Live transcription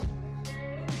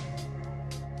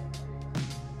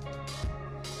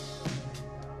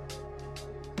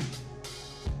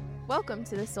Welcome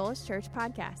to the Soulish Church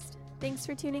podcast. Thanks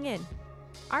for tuning in.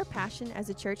 Our passion as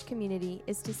a church community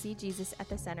is to see Jesus at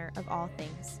the center of all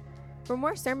things. For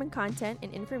more sermon content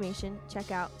and information,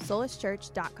 check out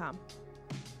soulishchurch.com.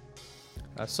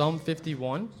 Psalm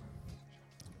 51,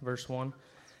 verse 1.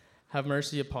 Have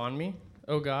mercy upon me,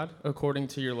 O God, according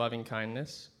to your loving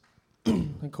kindness.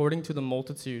 According to the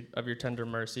multitude of your tender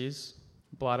mercies,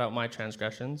 blot out my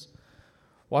transgressions.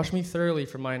 Wash me thoroughly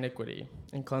from my iniquity,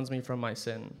 and cleanse me from my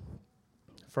sin.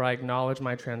 For I acknowledge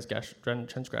my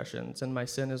transgressions, and my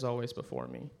sin is always before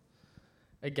me.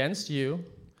 Against you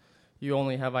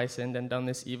only have I sinned and done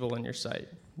this evil in your sight,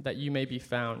 that you may be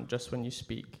found just when you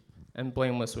speak, and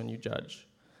blameless when you judge.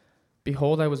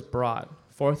 Behold, I was brought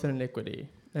forth in iniquity,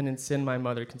 and in sin my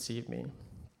mother conceived me.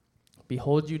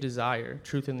 Behold, you desire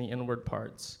truth in the inward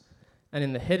parts, and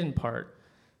in the hidden part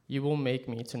you will make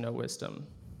me to know wisdom.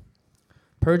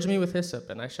 Purge me with hyssop,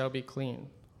 and I shall be clean.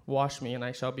 Wash me, and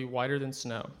I shall be whiter than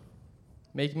snow.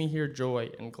 Make me hear joy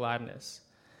and gladness,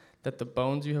 that the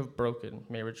bones you have broken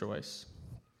may rejoice.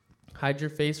 Hide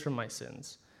your face from my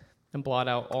sins, and blot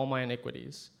out all my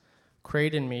iniquities.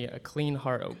 Create in me a clean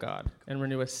heart, O God, and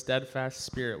renew a steadfast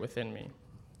spirit within me.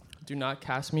 Do not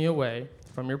cast me away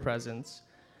from your presence,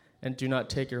 and do not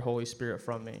take your Holy Spirit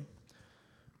from me.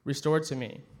 Restore to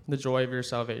me the joy of your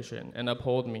salvation, and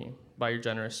uphold me by your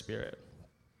generous spirit.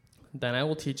 Then I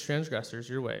will teach transgressors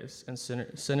your ways, and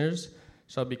sinners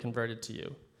shall be converted to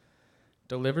you.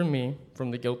 Deliver me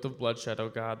from the guilt of bloodshed, O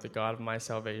God, the God of my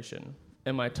salvation,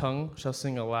 and my tongue shall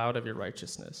sing aloud of your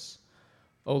righteousness.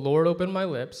 O Lord, open my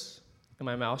lips, and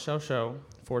my mouth shall show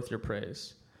forth your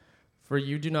praise. For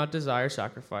you do not desire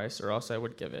sacrifice, or else I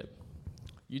would give it.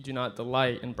 You do not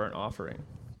delight in burnt offering.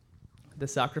 The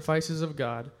sacrifices of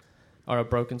God are a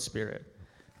broken spirit,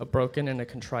 a broken and a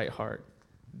contrite heart.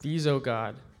 These, O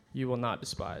God, you will not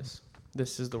despise.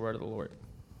 This is the word of the Lord.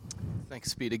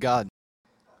 Thanks be to God.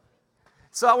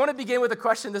 So I want to begin with a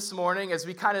question this morning as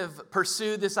we kind of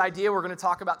pursue this idea we're going to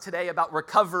talk about today about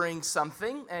recovering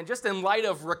something. And just in light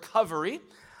of recovery,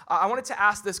 I wanted to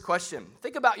ask this question.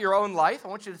 Think about your own life. I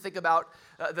want you to think about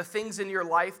the things in your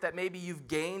life that maybe you've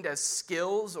gained as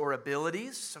skills or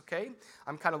abilities, okay?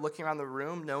 I'm kind of looking around the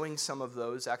room, knowing some of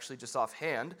those actually just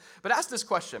offhand. But ask this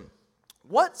question.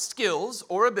 What skills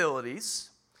or abilities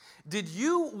did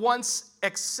you once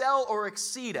excel or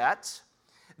exceed at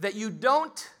that you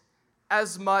don't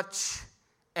as much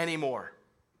anymore?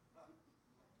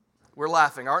 We're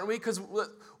laughing, aren't we? Because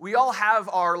we all have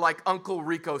our Uncle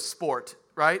Rico sport,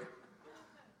 right?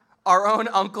 Our own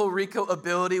Uncle Rico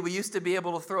ability. We used to be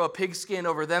able to throw a pigskin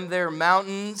over them there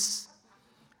mountains,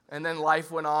 and then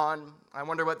life went on. I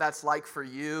wonder what that's like for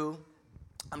you.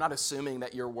 I'm not assuming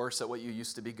that you're worse at what you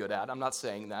used to be good at. I'm not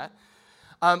saying that.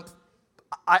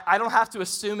 I don't have to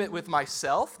assume it with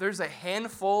myself. There's a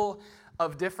handful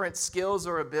of different skills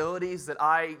or abilities that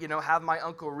I, have my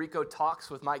Uncle Rico talks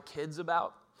with my kids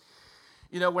about.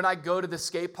 When I go to the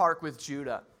skate park with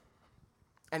Judah,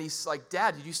 and he's like,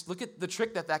 Dad, did you look at the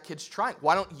trick that kid's trying?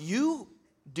 Why don't you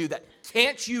do that?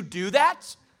 Can't you do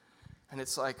that? And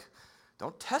it's like,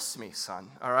 don't test me,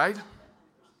 son, all right?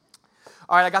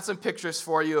 All right, I got some pictures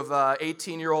for you of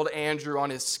 18-year-old Andrew on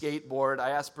his skateboard. I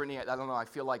asked Brittany, I don't know, I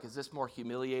feel like, is this more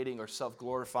humiliating or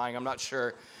self-glorifying? I'm not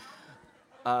sure.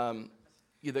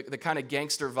 The kind of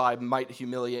gangster vibe might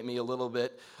humiliate me a little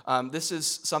bit. This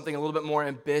is something a little bit more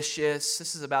ambitious.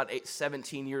 This is about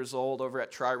 17 years old over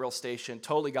at Tri-Rail Station.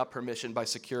 Totally got permission by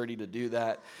security to do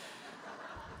that.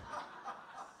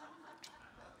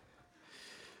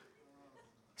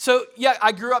 So, yeah,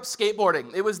 I grew up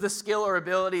skateboarding. It was the skill or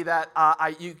ability that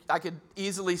I could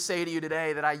easily say to you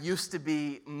today that I used to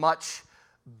be much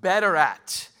better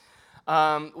at.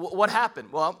 What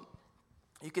happened? Well,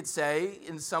 you could say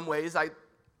in some ways I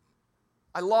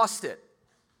lost it.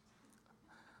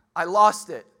 I lost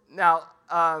it. Now,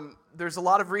 there's a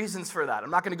lot of reasons for that.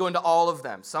 I'm not going to go into all of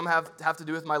them. Some have to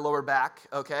do with my lower back,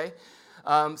 okay?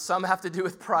 Some have to do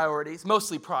with priorities,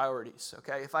 mostly priorities,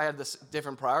 okay? If I had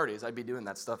different priorities, I'd be doing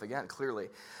that stuff again, clearly.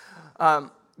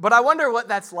 But I wonder what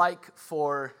that's like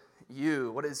for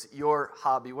you. What is your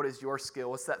hobby? What is your skill?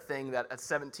 What's that thing that at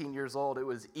 17 years old, it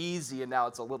was easy and now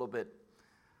it's a little bit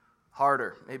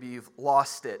harder? Maybe you've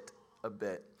lost it a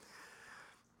bit.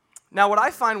 Now, what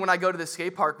I find when I go to the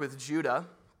skate park with Judah,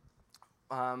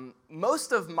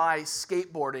 most of my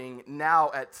skateboarding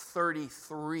now at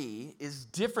 33 is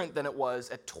different than it was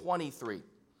at 23.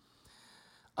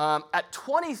 At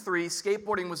 23,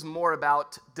 skateboarding was more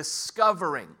about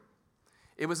discovering.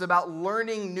 It was about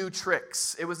learning new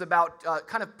tricks. It was about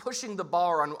kind of pushing the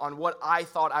bar on what I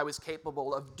thought I was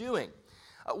capable of doing.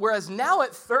 Whereas now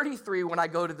at 33, when I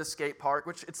go to the skate park,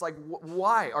 which it's like,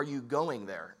 why are you going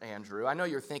there, Andrew? I know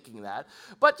you're thinking that.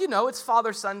 But, it's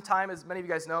father-son time. As many of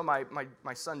you guys know,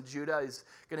 my son Judah is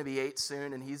going to be 8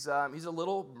 soon, and he's a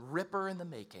little ripper in the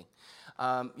making.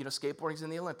 Skateboarding's in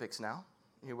the Olympics now.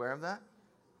 You aware of that?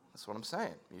 That's what I'm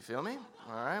saying. You feel me?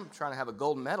 All right, I'm trying to have a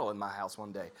gold medal in my house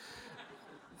one day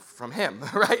from him,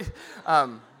 right?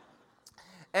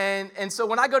 And so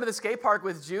when I go to the skate park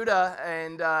with Judah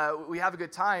and we have a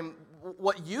good time,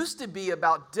 what used to be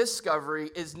about discovery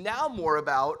is now more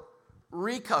about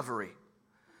recovery.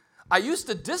 I used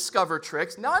to discover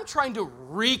tricks. Now I'm trying to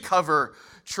recover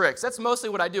tricks. That's mostly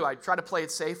what I do. I try to play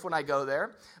it safe when I go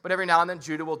there. But every now and then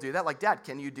Judah will do that. Like, Dad,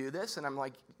 can you do this? And I'm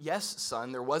like, yes,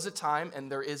 son, there was a time and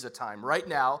there is a time right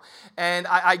now. And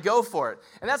I go for it.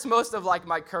 And that's most of like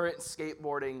my current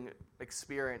skateboarding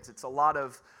experience. It's a lot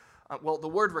of, the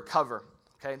word recover,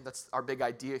 okay? That's our big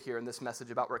idea here in this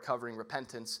message about recovering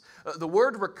repentance. The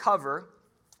word recover,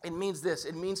 it means this.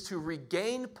 It means to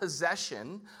regain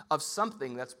possession of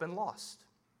something that's been lost.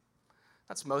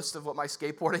 That's most of what my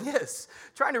skateboarding is.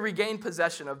 Trying to regain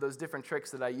possession of those different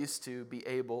tricks that I used to be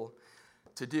able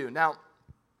to do. Now,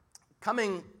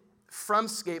 coming from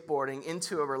skateboarding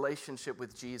into a relationship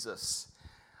with Jesus,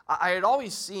 I had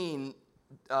always seen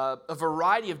a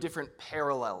variety of different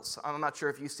parallels. I'm not sure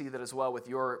if you see that as well with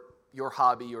your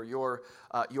hobby or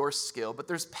your skill, but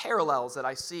there's parallels that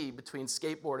I see between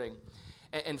skateboarding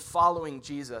and following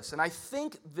Jesus. And I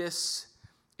think this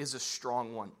is a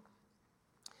strong one.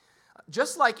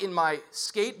 Just like in my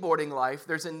skateboarding life,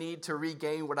 there's a need to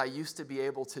regain what I used to be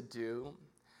able to do.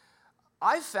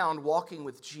 I've found walking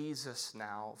with Jesus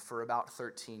now for about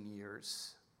 13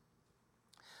 years.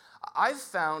 I've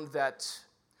found that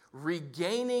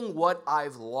regaining what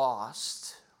I've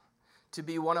lost to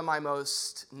be one of my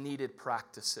most needed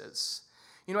practices.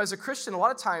 As a Christian, a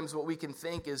lot of times what we can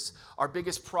think is our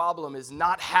biggest problem is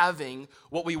not having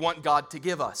what we want God to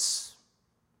give us.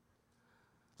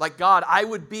 Like, God, I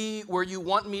would be where you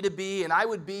want me to be, and I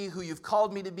would be who you've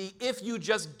called me to be if you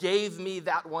just gave me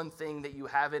that one thing that you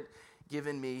haven't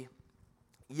given me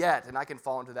yet. And I can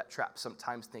fall into that trap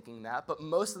sometimes thinking that. But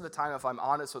most of the time, if I'm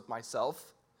honest with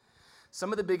myself,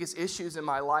 some of the biggest issues in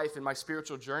my life, in my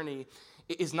spiritual journey,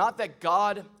 is not that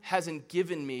God hasn't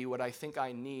given me what I think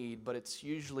I need, but it's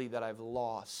usually that I've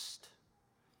lost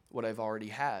what I've already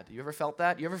had. You ever felt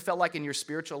that? You ever felt like in your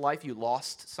spiritual life you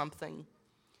lost something?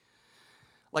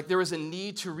 Like there was a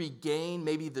need to regain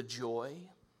maybe the joy,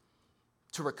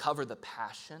 to recover the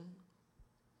passion.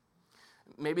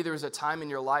 Maybe there was a time in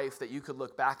your life that you could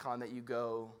look back on that you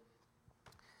go,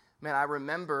 man, I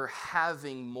remember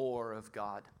having more of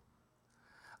God.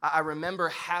 I remember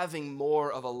having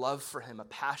more of a love for him, a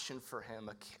passion for him,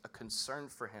 a concern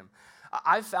for him.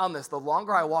 I've found this, the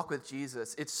longer I walk with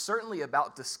Jesus, it's certainly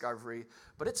about discovery,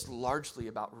 but it's largely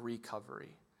about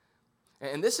recovery.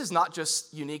 And this is not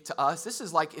just unique to us. This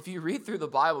is like, if you read through the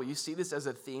Bible, you see this as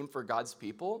a theme for God's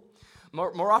people.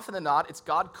 More often than not, it's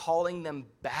God calling them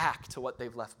back to what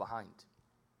they've left behind.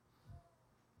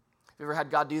 Have you ever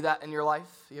had God do that in your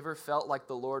life? You ever felt like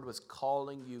the Lord was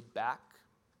calling you back?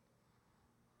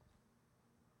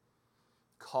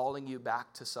 Calling you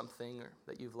back to something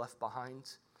that you've left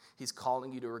behind? He's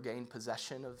calling you to regain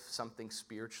possession of something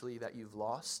spiritually that you've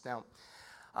lost. Now,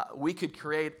 we could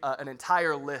create an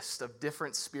entire list of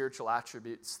different spiritual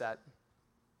attributes that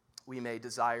we may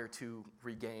desire to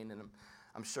regain, and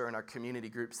I'm sure in our community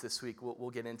groups this week we'll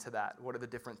get into that. What are the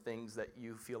different things that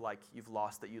you feel like you've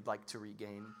lost that you'd like to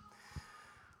regain?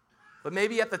 But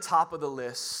maybe at the top of the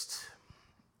list,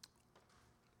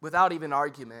 without even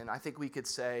argument, I think we could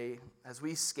say, as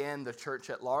we scan the church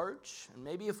at large, and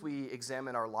maybe if we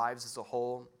examine our lives as a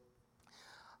whole,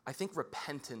 I think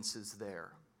repentance is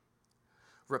there.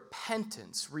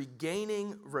 Repentance,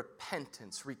 regaining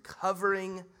repentance,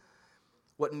 recovering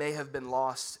what may have been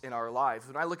lost in our lives.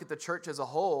 When I look at the church as a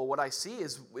whole, what I see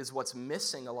is what's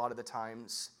missing a lot of the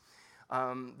times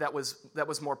that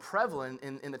was more prevalent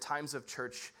in the times of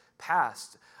church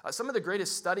past. Some of the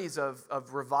greatest studies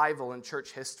of revival in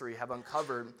church history have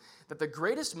uncovered that the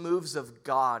greatest moves of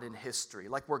God in history,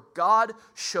 like where God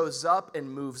shows up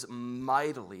and moves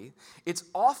mightily, it's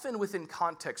often within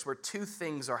context where two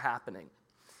things are happening.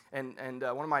 And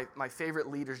one of my favorite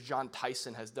leaders, John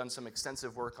Tyson, has done some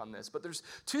extensive work on this. But there's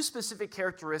two specific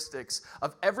characteristics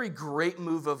of every great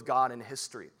move of God in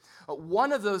history.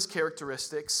 One of those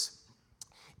characteristics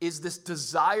is this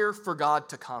desire for God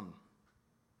to come.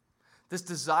 This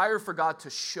desire for God to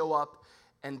show up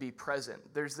and be present.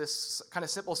 There's this kind of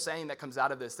simple saying that comes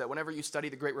out of this, that whenever you study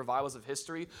the great revivals of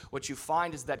history, what you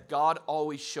find is that God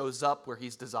always shows up where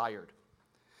he's desired.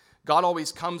 God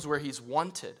always comes where he's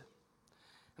wanted.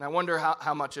 And I wonder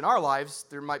how much in our lives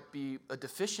there might be a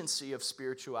deficiency of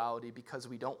spirituality because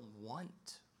we don't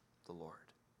want the Lord.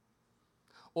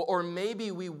 Or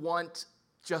maybe we want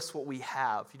just what we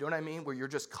have. You know what I mean? Where you're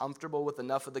just comfortable with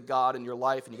enough of the God in your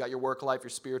life, and you got your work life, your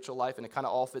spiritual life, and it kind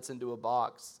of all fits into a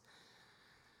box.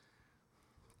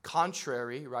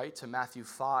 Contrary, right, to Matthew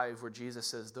 5, where Jesus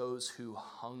says, those who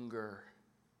hunger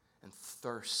and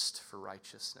thirst for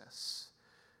righteousness.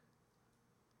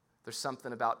 There's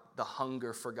something about the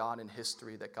hunger for God in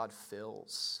history that God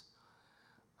fills.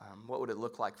 What would it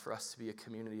look like for us to be a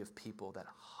community of people that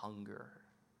hunger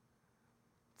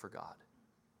for God?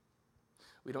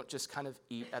 We don't just kind of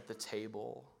eat at the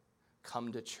table,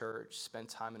 come to church, spend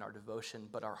time in our devotion,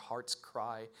 but our heart's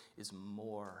cry is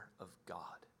more of God.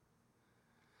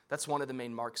 That's one of the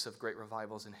main marks of great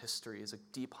revivals in history, is a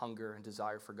deep hunger and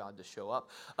desire for God to show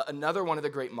up. Another one of the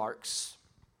great marks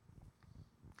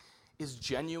is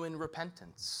genuine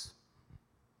repentance.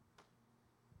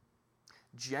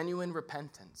 Genuine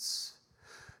repentance.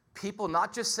 People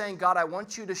not just saying, God, I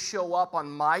want you to show up on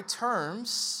my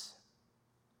terms.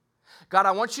 God,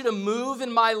 I want you to move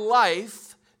in my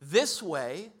life this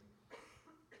way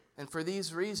and for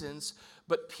these reasons,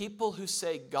 but people who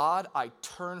say, God, I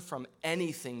turn from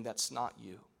anything that's not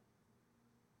you.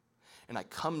 And I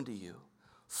come to you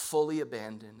fully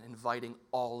abandoned, inviting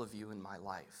all of you in my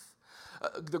life.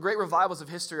 The great revivals of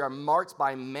history are marked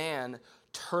by man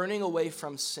turning away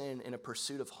from sin in a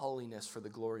pursuit of holiness for the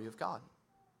glory of God.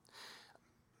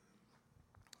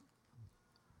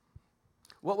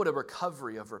 What would a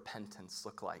recovery of repentance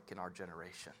look like in our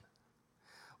generation?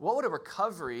 What would a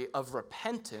recovery of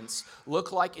repentance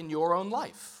look like in your own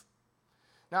life?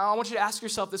 Now, I want you to ask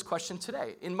yourself this question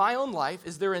today. In my own life,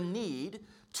 is there a need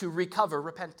to recover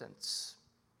repentance?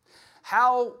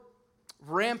 How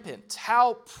rampant,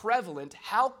 how prevalent,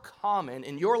 how common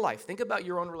in your life, think about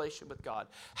your own relationship with God,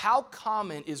 how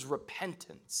common is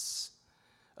repentance,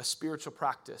 a spiritual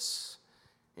practice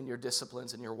in your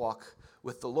disciplines and your walk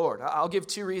with the Lord? I'll give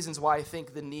two reasons why I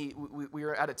think the need. We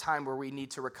are at a time where we need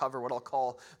to recover what I'll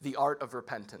call the art of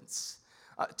repentance.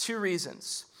 Two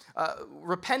reasons.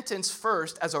 Repentance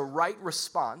first as a right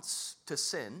response to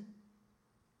sin,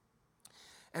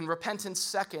 and repentance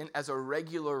second as a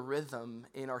regular rhythm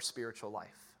in our spiritual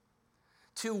life.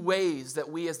 Two ways that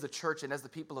we as the church and as the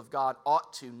people of God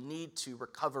need to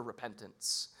recover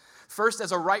repentance. First,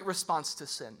 as a right response to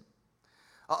sin.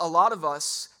 A lot of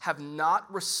us have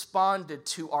not responded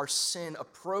to our sin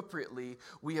appropriately.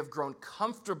 We have grown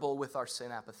comfortable with our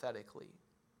sin apathetically.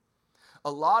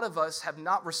 A lot of us have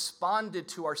not responded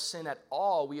to our sin at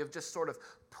all. We have just sort of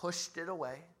pushed it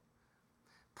away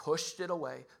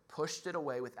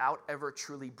without ever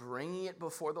truly bringing it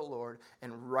before the Lord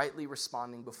and rightly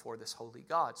responding before this holy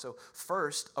God. So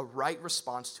first, a right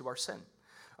response to our sin.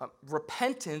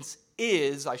 Repentance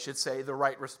is, I should say, the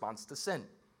right response to sin.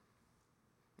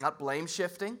 Not blame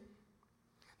shifting,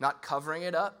 not covering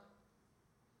it up,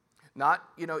 not,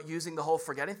 using the whole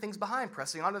forgetting things behind,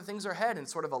 pressing onto the things ahead in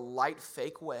sort of a light,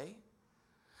 fake way,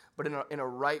 but in a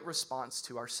right response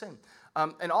to our sin.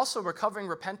 And also recovering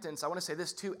repentance, I want to say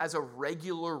this too, as a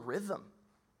regular rhythm.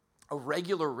 A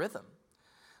regular rhythm.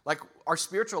 Like our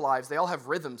spiritual lives, they all have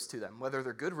rhythms to them, whether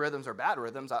they're good rhythms or bad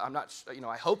rhythms. I'm not,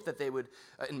 I hope that they would,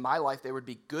 in my life, they would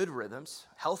be good rhythms,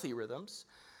 healthy rhythms.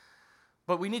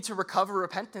 But we need to recover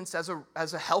repentance as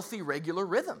a healthy, regular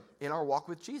rhythm in our walk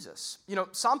with Jesus.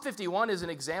 Psalm 51 is an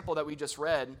example that we just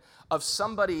read of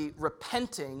somebody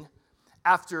repenting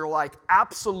after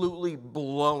absolutely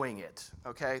blowing it,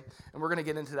 okay? And we're going to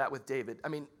get into that with David. I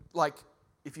mean,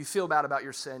 if you feel bad about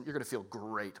your sin, you're going to feel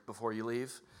great before you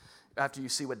leave. After you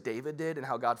see what David did and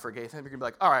how God forgave him, you're going to be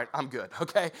like, all right, I'm good,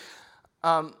 okay?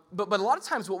 But a lot of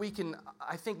times what we can,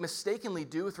 I think, mistakenly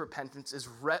do with repentance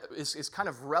is kind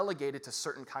of relegated to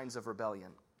certain kinds of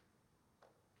rebellion.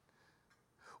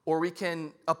 Or we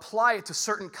can apply it to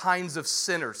certain kinds of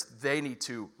sinners. They need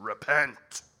to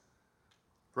repent.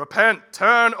 Repent,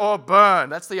 turn, or burn.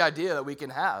 That's the idea that we can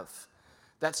have.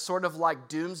 That's sort of like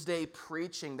doomsday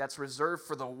preaching that's reserved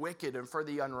for the wicked and for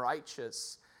the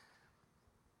unrighteous.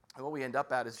 And what we end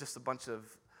up at is just a bunch of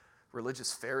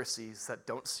religious Pharisees that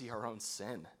don't see our own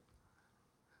sin.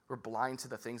 We're blind to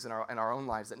the things in our own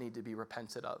lives that need to be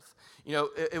repented of.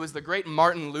 It was the great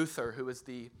Martin Luther, who was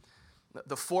the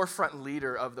forefront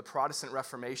leader of the Protestant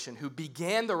Reformation, who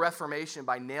began the Reformation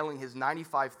by nailing his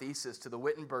 95 Theses to the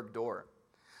Wittenberg door,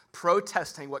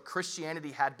 protesting what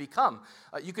Christianity had become.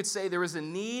 You could say there was a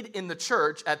need in the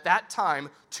church at that time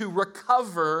to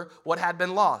recover what had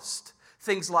been lost.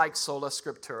 Things like sola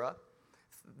scriptura,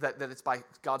 that it's by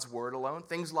God's word alone.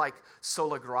 Things like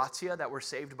sola gratia, that we're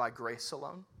saved by grace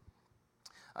alone.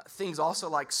 Things also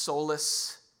like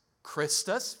solus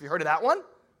Christus. Have you heard of that one?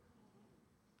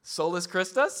 Solus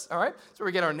Christus, all right? That's where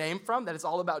we get our name from, that it's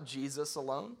all about Jesus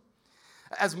alone.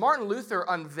 As Martin Luther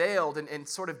unveiled and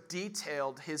sort of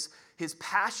detailed his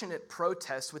passionate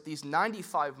protest with these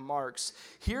 95 marks,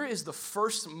 here is the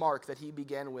first mark that he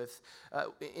began with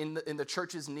in the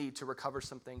church's need to recover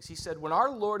some things. He said, when our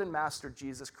Lord and Master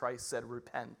Jesus Christ said,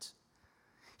 repent,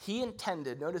 he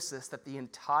intended, notice this, that the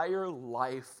entire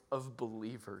life of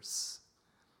believers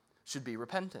should be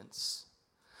repentance.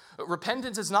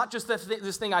 Repentance is not just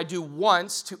this thing I do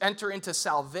once to enter into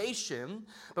salvation,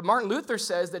 but Martin Luther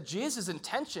says that Jesus'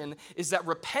 intention is that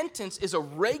repentance is a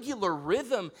regular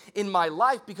rhythm in my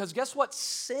life, because guess what?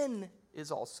 Sin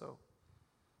is also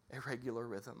a regular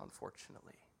rhythm,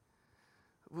 unfortunately.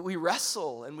 We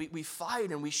wrestle and we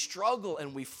fight and we struggle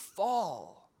and we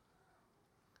fall.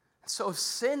 So if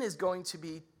sin is going to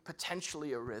be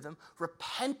potentially a rhythm,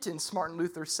 repentance, Martin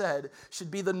Luther said, should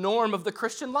be the norm of the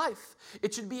Christian life.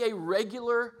 It should be a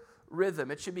regular rhythm.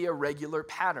 It should be a regular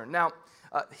pattern. Now,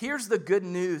 here's the good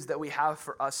news that we have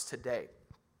for us today.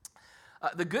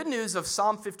 The good news of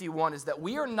Psalm 51 is that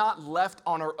we are not left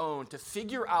on our own to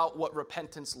figure out what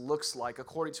repentance looks like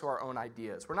according to our own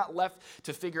ideas. We're not left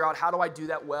to figure out how do I do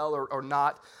that well or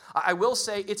not. I will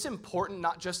say it's important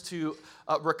not just to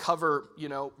recover,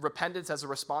 repentance as a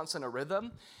response and a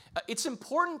rhythm. It's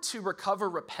important to recover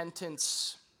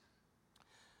repentance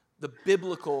the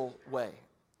biblical way.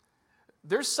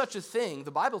 There's such a thing, the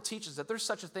Bible teaches that there's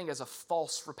such a thing as a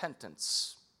false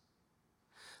repentance.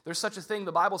 There's such a thing,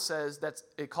 the Bible says, that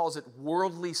it calls it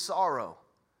worldly sorrow,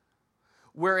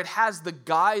 where it has the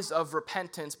guise of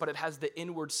repentance, but it has the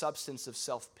inward substance of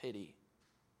self-pity.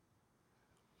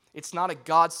 It's not a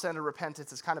God-centered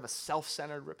repentance, it's kind of a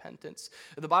self-centered repentance.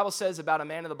 The Bible says about a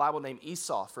man in the Bible named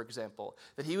Esau, for example,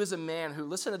 that he was a man who,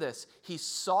 listen to this, he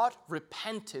sought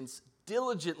repentance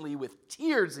diligently with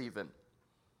tears even.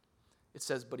 It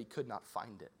says, but he could not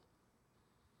find it.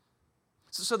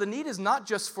 So the need is not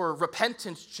just for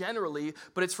repentance generally,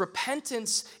 but it's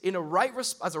repentance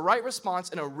as a right response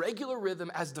in a regular rhythm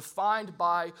as defined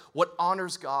by what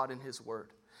honors God in his word,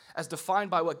 as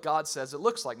defined by what God says it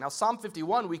looks like. Now, Psalm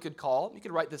 51 you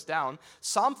could write this down.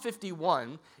 Psalm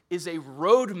 51 is a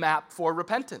roadmap for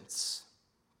repentance.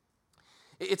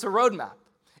 It's a roadmap.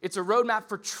 It's a roadmap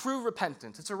for true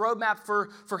repentance. It's a roadmap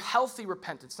for healthy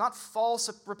repentance, not false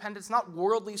repentance, not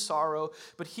worldly sorrow.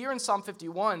 But here in Psalm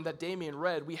 51 that Damien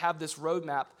read, we have this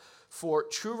roadmap for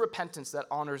true repentance that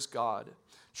honors God,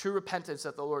 true repentance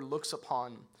that the Lord looks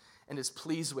upon and is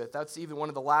pleased with. That's even one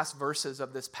of the last verses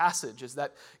of this passage, is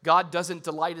that God doesn't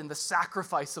delight in the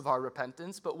sacrifice of our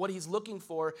repentance, but what he's looking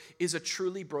for is a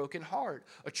truly broken heart,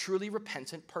 a truly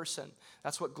repentant person.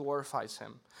 That's what glorifies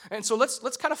him. And so let's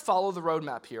kind of follow the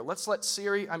roadmap here. Let's let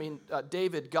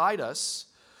David guide us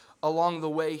along the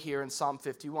way here in Psalm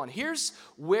 51. Here's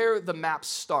where the map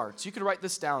starts. You can write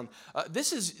this down.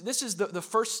 This is the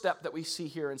first step that we see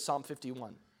here in Psalm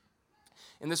 51.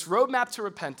 In this roadmap to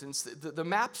repentance, the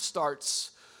map starts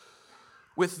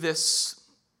with this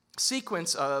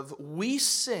sequence of we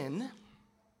sin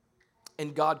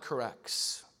and God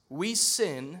corrects. We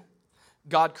sin,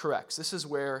 God corrects. This is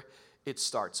where it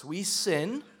starts. We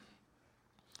sin,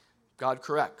 God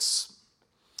corrects.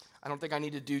 I don't think I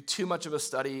need to do too much of a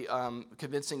study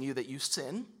convincing you that you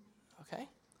sin, okay?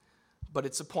 But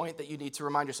it's a point that you need to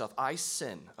remind yourself. I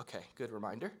sin. Okay, good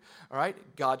reminder. All right,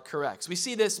 God corrects. We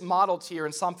see this modeled here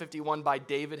in Psalm 51 by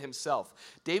David himself.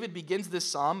 David begins this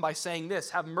psalm by saying this,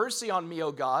 have mercy on me,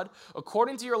 O God,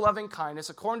 according to your loving kindness,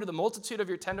 according to the multitude of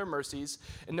your tender mercies.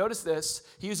 And notice this,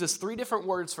 he uses 3 different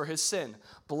words for his sin.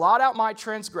 Blot out my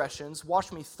transgressions,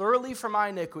 wash me thoroughly from my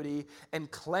iniquity, and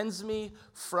cleanse me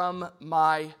from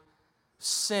my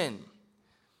sin.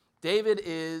 David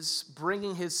is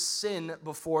bringing his sin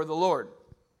before the Lord.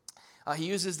 He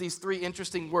uses these 3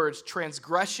 interesting words,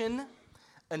 transgression,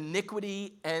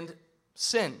 iniquity, and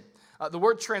sin. The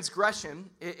word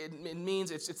transgression, it means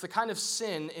it's the kind of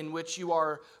sin in which you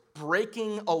are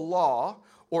breaking a law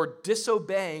or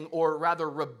disobeying or rather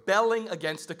rebelling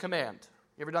against a command.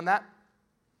 You ever done that?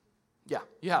 Yeah,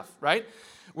 you have, right?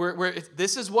 Where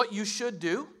this is what you should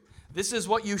do, this is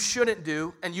what you shouldn't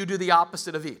do, and you do the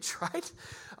opposite of each, right?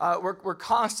 We're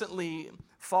constantly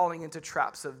falling into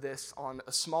traps of this on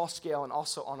a small scale and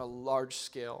also on a large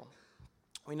scale.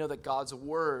 We know that God's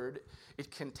word,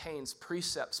 it contains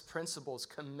precepts, principles,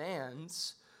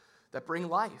 commands that bring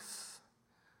life.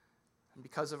 And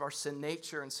because of our sin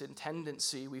nature and sin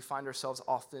tendency, we find ourselves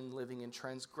often living in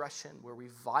transgression, where we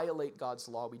violate God's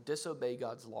law, we disobey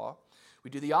God's law, We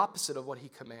do the opposite of what he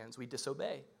commands. We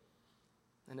disobey.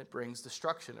 And it brings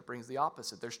destruction. It brings the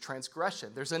opposite. There's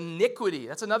transgression. There's iniquity.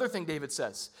 That's another thing David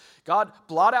says. God,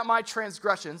 blot out my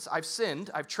transgressions. I've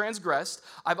sinned. I've transgressed.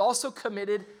 I've also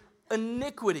committed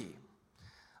iniquity.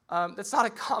 That's not a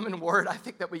common word, I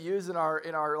think, that we use in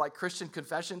our like Christian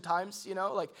confession times. You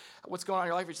know, like what's going on in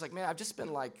your life? You're just like, man, I've just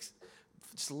been like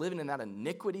just living in that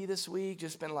iniquity this week.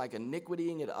 Just been like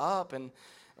iniquitying it up. And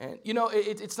you know,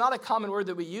 it's not a common word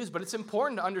that we use, but it's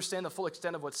important to understand the full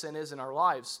extent of what sin is in our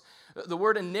lives. The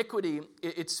word iniquity,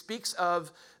 it speaks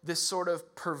of this sort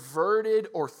of perverted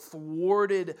or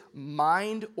thwarted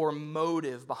mind or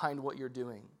motive behind what you're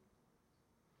doing,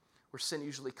 where sin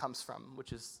usually comes from,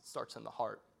 which starts in the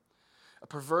heart. A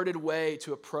perverted way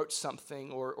to approach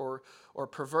something or a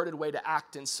perverted way to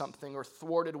act in something or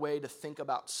thwarted way to think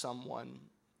about someone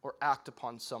or act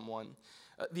upon someone.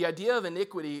 The idea of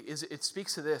iniquity it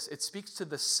speaks to this. It speaks to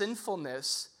the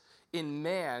sinfulness in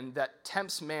man that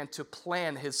tempts man to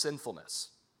plan his sinfulness.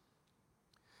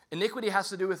 Iniquity has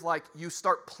to do with like you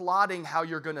start plotting how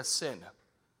you're going to sin.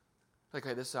 Like,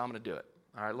 okay, this is how I'm going to do it.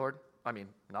 All right, Lord? I mean,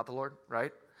 not the Lord,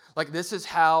 right? Like, this is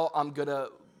how I'm going to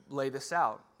lay this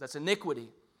out. That's iniquity.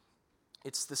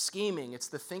 It's the scheming. It's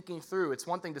the thinking through. It's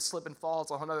one thing to slip and fall.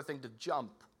 It's another thing to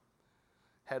jump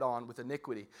head on with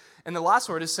iniquity. And the last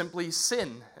word is simply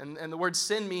sin. And the word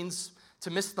sin means to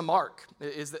miss the mark,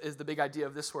 is the big idea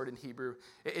of this word in Hebrew.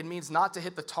 It means not to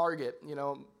hit the target. You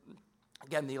know,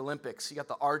 again, the Olympics, you got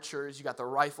the archers, you got the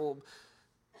rifle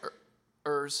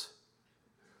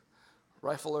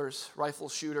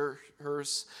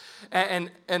shooters,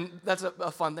 and that's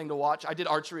a fun thing to watch. I did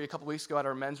archery a couple weeks ago at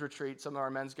our men's retreat. Some of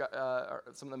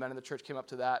the men in the church came up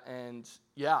to that, and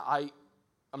yeah,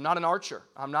 I'm not an archer.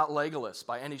 I'm not Legolas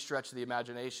by any stretch of the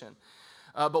imagination.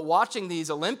 But watching these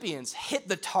Olympians hit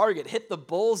the target, hit the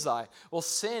bullseye, well,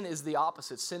 sin is the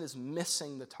opposite. Sin is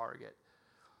missing the target.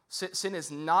 Sin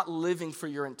is not living for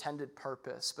your intended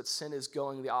purpose, but sin is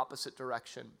going the opposite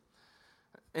direction.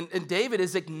 And David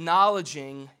is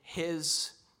acknowledging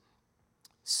his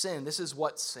sin. This is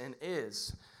what sin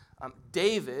is.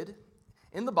 David,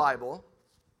 in the Bible,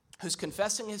 who's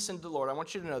confessing his sin to the Lord, I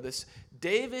want you to know this.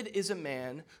 David is a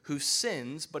man who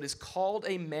sins, but is called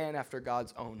a man after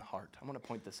God's own heart. I want to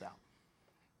point this out.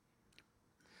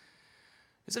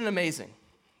 Isn't it amazing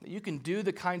that you can do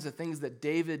the kinds of things that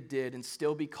David did and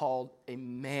still be called a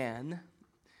man,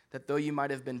 that though you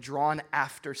might have been drawn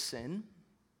after sin,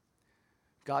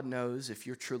 God knows if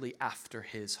you're truly after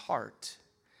his heart.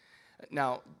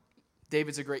 Now,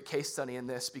 David's a great case study in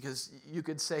this because you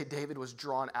could say David was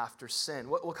drawn after sin.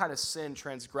 What kind of sin,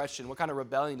 transgression, what kind of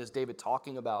rebellion is David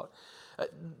talking about?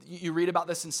 You read about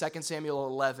this in 2 Samuel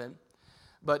 11,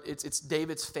 but it's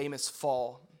David's famous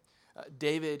fall.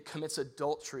 David commits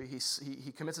adultery.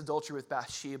 He commits adultery with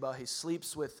Bathsheba. He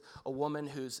sleeps with a woman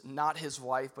who's not his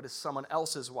wife, but is someone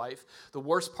else's wife. The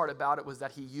worst part about it was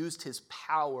that he used his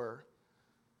power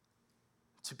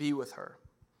to be with her.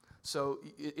 So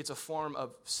it's a form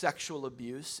of sexual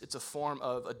abuse. It's a form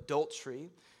of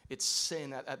adultery. It's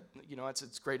sin at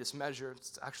its greatest measure.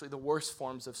 It's actually the worst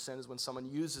forms of sin is when someone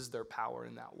uses their power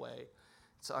in that way.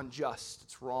 It's unjust.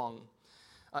 It's wrong.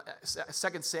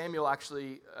 2 Samuel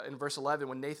actually, in verse 11,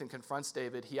 when Nathan confronts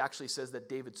David, he actually says that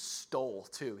David stole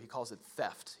too. He calls it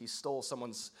theft. He stole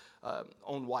someone's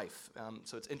own wife.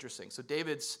 So it's interesting. So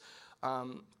David's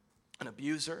an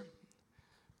abuser.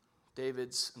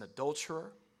 David's an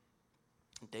adulterer.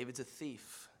 David's a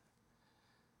thief.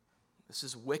 This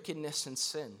is wickedness and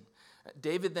sin.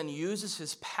 David then uses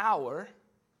his power,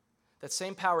 that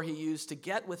same power he used to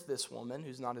get with this woman,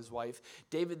 who's not his wife,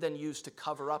 David then used to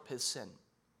cover up his sin.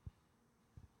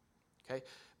 Okay?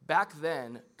 Back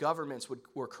then, governments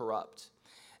were corrupt.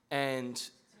 And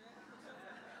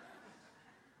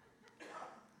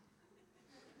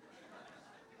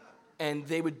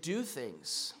they would do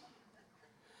things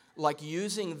like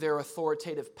using their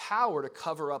authoritative power to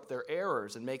cover up their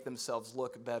errors and make themselves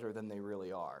look better than they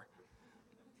really are.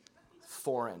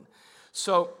 Foreign.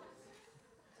 So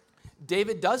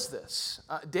David does this.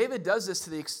 David does this to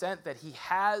the extent that he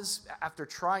has, after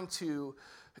trying to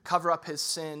cover up his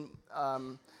sin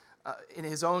in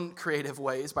his own creative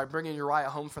ways by bringing Uriah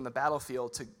home from the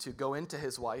battlefield to go into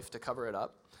his wife to cover it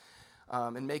up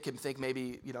and make him think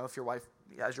maybe, if your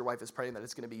wife is praying that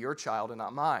it's going to be your child and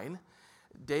not mine.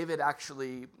 David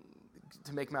actually,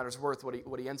 to make matters worse,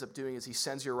 what he ends up doing is he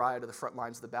sends Uriah to the front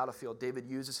lines of the battlefield. David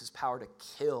uses his power to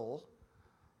kill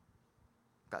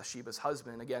Bathsheba's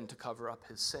husband, again, to cover up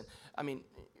his sin. I mean,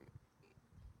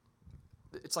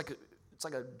 it's like a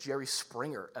Jerry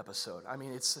Springer episode. I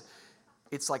mean, it's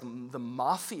like the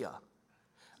mafia.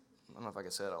 I don't know if I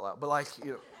can say that out loud, but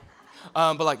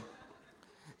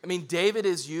David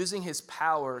is using his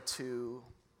power to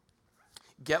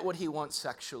get what he wants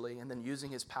sexually and then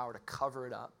using his power to cover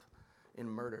it up in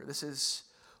murder. This is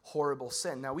horrible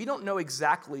sin. Now, we don't know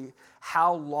exactly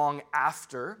how long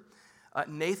after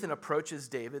Nathan approaches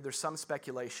David. There's some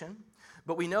speculation.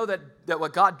 But we know that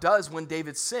what God does when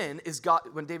David sins,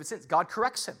 God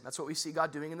corrects him. That's what we see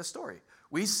God doing in the story.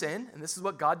 We sin, and this is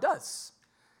what God does.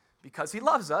 Because he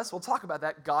loves us, we'll talk about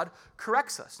that, God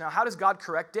corrects us. Now, how does God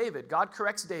correct David? God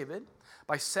corrects David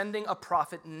by sending a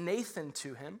prophet, Nathan,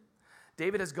 to him.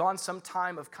 David has gone some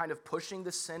time of kind of pushing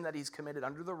the sin that he's committed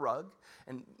under the rug.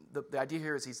 And the idea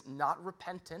here is he's not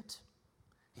repentant.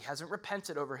 He hasn't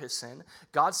repented over his sin.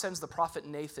 God sends the prophet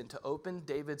Nathan to open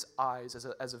David's eyes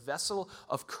as a vessel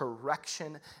of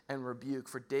correction and rebuke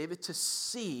for David to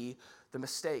see the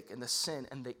mistake and the sin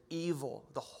and the evil,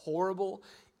 the horrible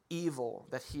evil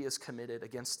that he has committed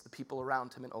against the people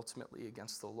around him and ultimately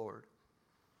against the Lord.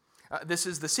 This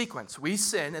is the sequence. We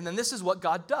sin, and then this is what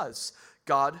God does.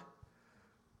 God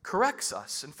corrects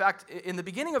us. In fact, in the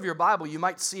beginning of your Bible, you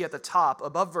might see at the top,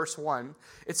 above verse 1,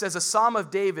 it says, a psalm of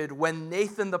David when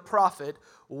Nathan the prophet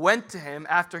went to him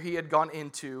after he had gone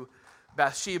into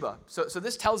Bathsheba. So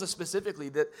this tells us specifically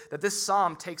that this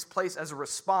psalm takes place as a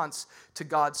response to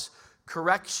God's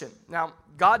correction. Now,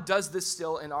 God does this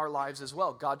still in our lives as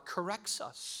well. God corrects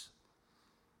us.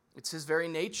 It's his very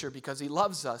nature because he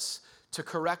loves us to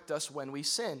correct us when we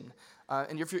sin.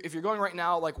 And if you're going right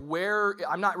now, like where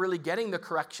I'm not really getting the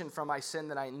correction from my sin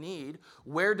that I need,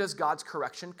 where does God's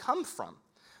correction come from?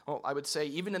 Well, I would say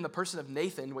even in the person of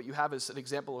Nathan, what you have is an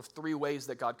example of 3 ways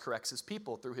that God corrects his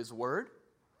people: through his word,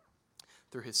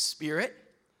 through his spirit,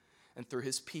 and through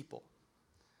his people.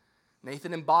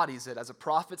 Nathan embodies it as a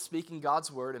prophet speaking God's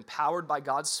word, empowered by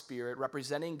God's spirit,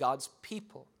 representing God's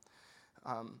people.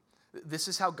 This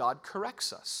is how God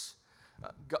corrects us.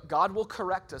 God will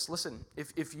correct us. Listen,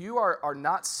 if you are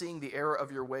not seeing the error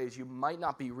of your ways, you might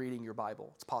not be reading your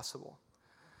Bible. It's possible.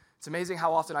 It's amazing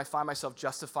how often I find myself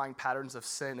justifying patterns of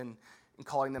sin and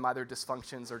calling them either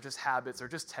dysfunctions or just habits or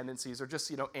just tendencies or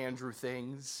just, Andrew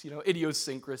things,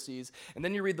 idiosyncrasies. And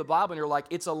then you read the Bible and you're like,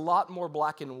 it's a lot more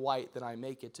black and white than I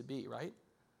make it to be, right?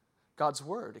 God's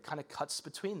word, it kind of cuts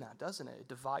between that, doesn't it? It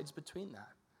divides between that.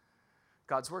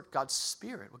 God's word, God's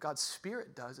spirit. What God's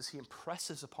spirit does is he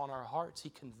impresses upon our hearts. He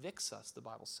convicts us, the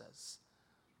Bible says.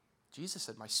 Jesus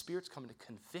said, my spirit's coming to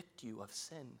convict you of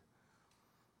sin,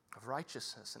 of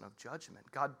righteousness, and of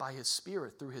judgment. God, by his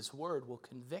spirit, through his word, will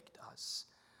convict us.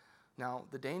 Now,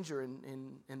 the danger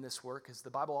in this work is the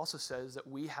Bible also says that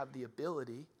we have the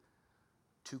ability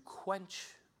to quench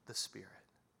the spirit.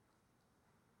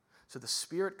 So the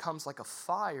spirit comes like a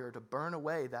fire to burn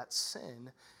away that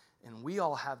sin. And we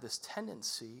all have this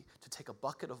tendency to take a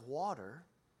bucket of water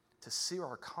to sear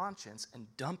our conscience and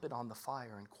dump it on the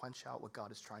fire and quench out what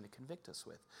God is trying to convict us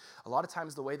with. A lot of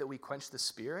times the way that we quench the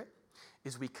spirit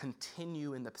is we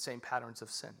continue in the same patterns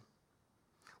of sin.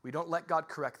 We don't let God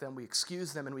correct them, we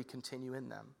excuse them, and we continue in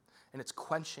them. And it's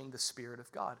quenching the spirit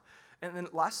of God. And then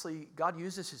lastly, God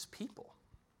uses his people.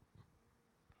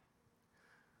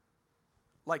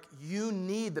 Like, you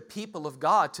need the people of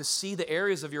God to see the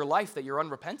areas of your life that you're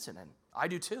unrepentant in. I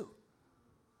do too.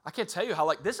 I can't tell you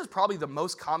how, this is probably the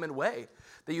most common way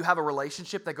that you have a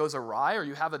relationship that goes awry, or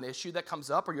you have an issue that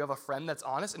comes up, or you have a friend that's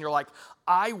honest, and you're like,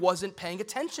 I wasn't paying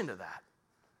attention to that.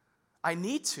 I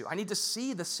need to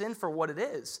see the sin for what it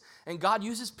is. And God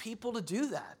uses people to do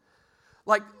that.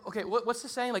 What's the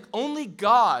saying? Only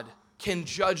God can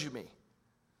judge me.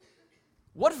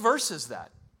 What verse is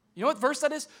that? You know what verse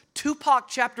that is? Tupac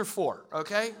chapter 4,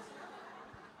 okay?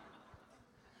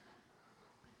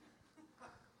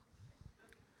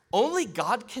 Only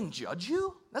God can judge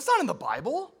you? That's not in the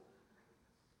Bible.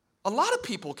 A lot of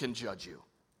people can judge you.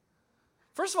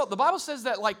 First of all, the Bible says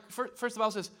that, first the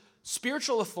Bible says,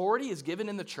 spiritual authority is given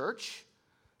in the church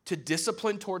to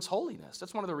discipline towards holiness.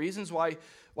 That's one of the reasons why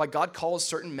God calls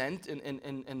certain men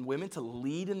and women to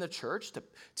lead in the church,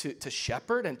 to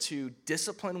shepherd and to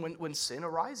discipline when sin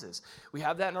arises. We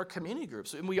have that in our community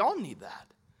groups, and we all need that.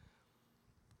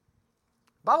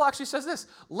 The Bible actually says this: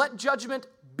 let judgment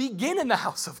begin in the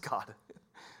house of God.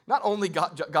 Not only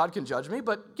God can judge me,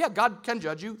 but God can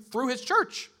judge you through his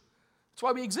church. That's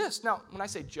why we exist. Now, when I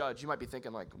say judge, you might be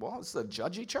thinking well, this is a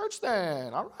judgy church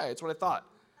then. All right, that's what I thought.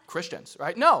 Christians,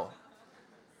 right? No,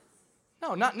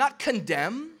 not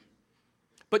condemn,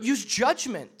 but use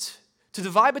judgment to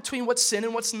divide between what's sin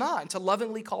and what's not, and to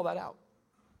lovingly call that out.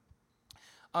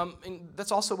 And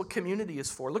that's also what community is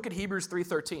for. Look at Hebrews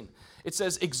 3:13. It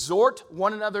says, exhort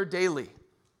one another daily.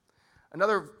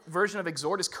 Another version of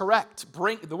exhort is correct.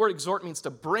 The word exhort means to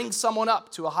bring someone up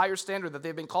to a higher standard that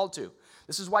they've been called to.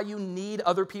 This is why you need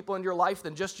other people in your life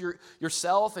than just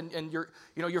yourself and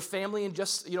your family and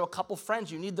just a couple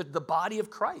friends. You need the body of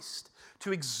Christ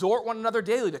to exhort one another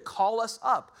daily, to call us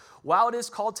up. While it is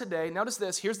called today, notice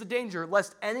this, here's the danger,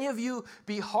 lest any of you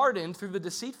be hardened through the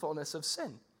deceitfulness of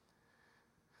sin.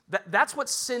 That's what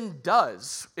sin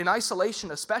does, in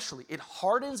isolation especially. It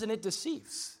hardens and it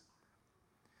deceives.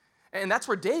 And that's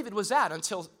where David was at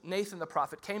until Nathan the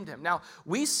prophet came to him. Now,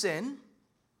 we sin.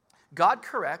 God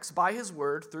corrects by his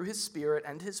word, through his Spirit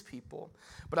and his people.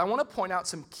 But I want to point out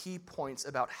some key points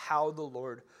about how the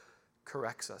Lord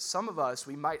corrects us. Some of us,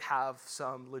 we might have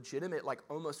some legitimate, like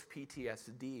almost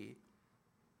PTSD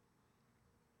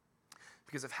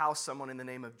because of how someone in the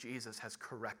name of Jesus has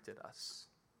corrected us.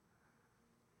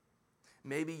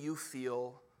 Maybe you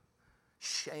feel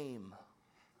shame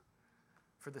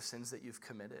for the sins that you've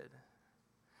committed.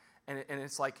 And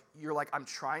it's like, you're like, I'm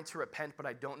trying to repent, but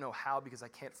I don't know how because I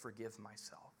can't forgive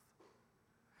myself.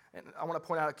 And I want to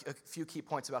point out a few key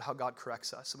points about how God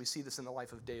corrects us. So we see this in the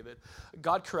life of David.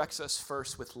 God corrects us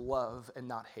first with love and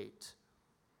not hate.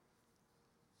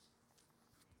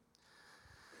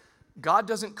 God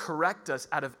doesn't correct us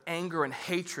out of anger and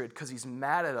hatred because he's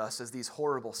mad at us as these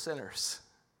horrible sinners.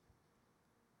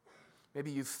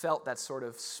 Maybe you've felt that sort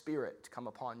of spirit come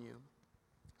upon you.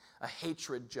 A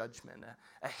hatred judgment,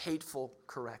 a hateful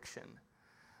correction.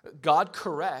 God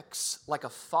corrects like a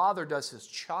father does his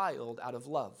child out of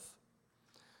love.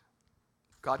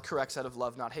 God corrects out of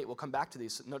love, not hate. We'll come back to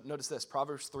these. Notice this,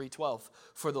 Proverbs 3:12.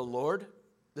 For the Lord,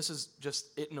 this is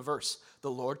just it in a verse, the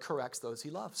Lord corrects those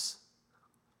he loves.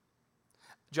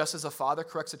 Just as a father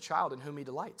corrects a child in whom he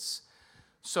delights.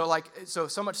 So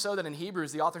much so that in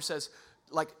Hebrews, the author says,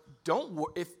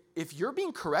 if you're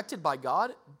being corrected by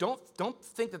God, don't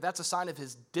think that that's a sign of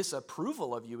his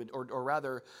disapproval of you, or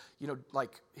rather,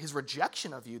 his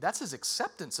rejection of you. That's his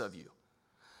acceptance of you.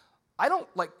 I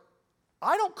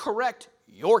don't correct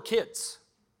your kids.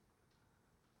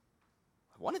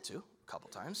 I wanted to a couple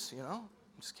times, I'm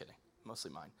just kidding.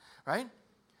 Mostly mine, right?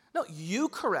 No, you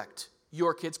correct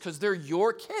your kids because they're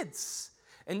your kids.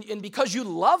 And because you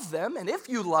love them, and if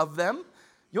you love them,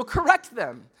 you'll correct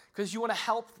them because you want to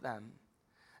help them.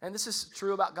 And this is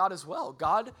true about God as well.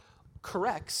 God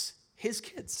corrects his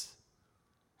kids.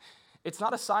 It's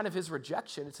not a sign of his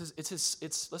rejection. It's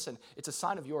a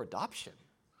sign of your adoption.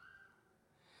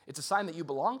 It's a sign that you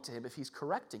belong to him if he's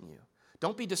correcting you.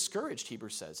 Don't be discouraged,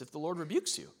 Hebrews says, if the Lord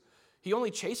rebukes you. He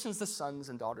only chastens the sons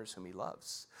and daughters whom he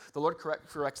loves. The Lord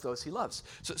corrects those he loves.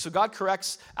 So God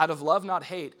corrects out of love, not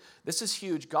hate. This is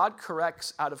huge. God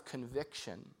corrects out of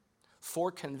conviction.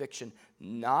 For conviction,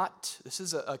 not, this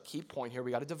is a key point here, we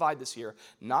got to divide this here,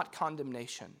 not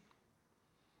condemnation.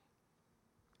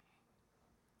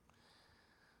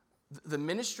 The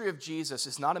ministry of Jesus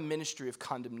is not a ministry of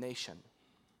condemnation.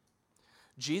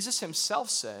 Jesus himself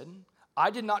said,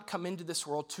 I did not come into this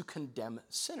world to condemn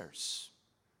sinners.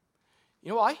 You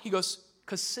know why? He goes,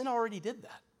 because sin already did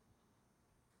that.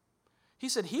 He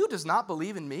said, he who does not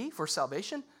believe in me for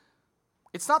salvation,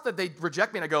 it's not that they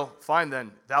reject me and I go, fine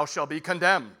then, thou shalt be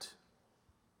condemned.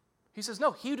 He says,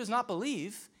 no, he who does not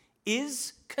believe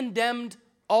is condemned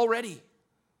already.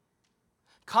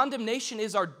 Condemnation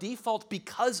is our default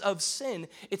because of sin.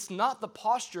 It's not the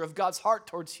posture of God's heart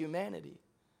towards humanity.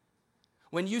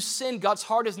 When you sin, God's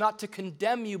heart is not to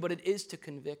condemn you, but it is to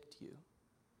convict you.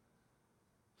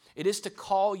 It is to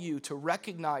call you to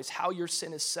recognize how your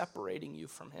sin is separating you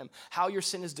from him, how your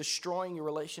sin is destroying your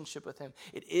relationship with him.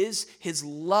 It is his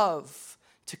love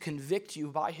to convict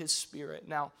you by his Spirit.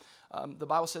 Now, the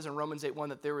Bible says in Romans 8:1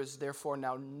 that there is therefore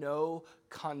now no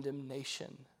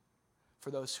condemnation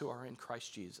for those who are in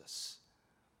Christ Jesus.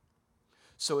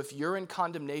 So if you're in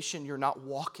condemnation, you're not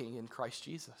walking in Christ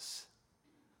Jesus.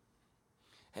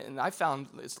 And I found,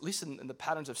 at least in the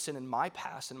patterns of sin in my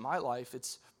past, in my life,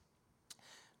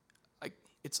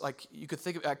 it's like, you could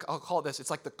think of, I'll call it this,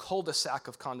 it's like the cul-de-sac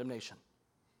of condemnation.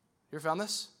 You ever found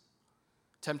this?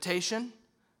 Temptation,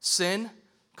 sin,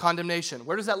 condemnation.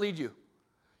 Where does that lead you?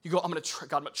 You go, God, I'm going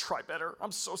to try better.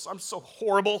 I'm so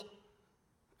horrible.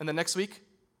 And then next week,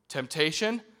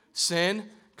 temptation, sin,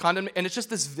 condemnation. And it's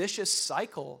just this vicious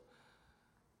cycle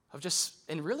of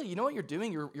and really, you know what you're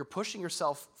doing? You're pushing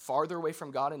yourself farther away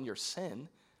from God in your sin.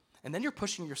 And then you're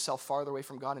pushing yourself farther away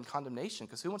from God in condemnation,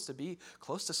 because who wants to be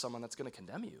close to someone that's going to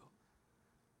condemn you?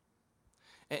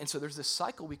 And so there's this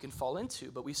cycle we can fall into,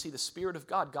 but we see the Spirit of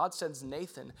God. God sends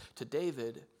Nathan to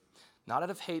David, not out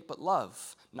of hate, but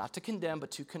love, not to condemn, but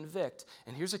to convict.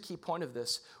 And here's a key point of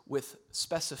this, with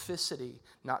specificity,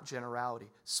 not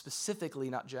generality. Specifically,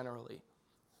 not generally.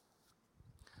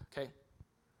 okay?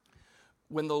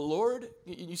 When the Lord,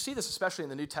 you see this especially in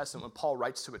the New Testament when Paul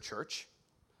writes to a church.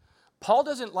 Paul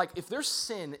doesn't if there's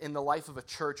sin in the life of a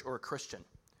church or a Christian,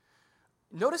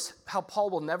 notice how Paul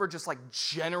will never just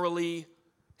generally,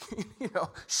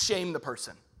 shame the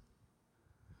person.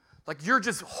 You're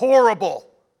just horrible.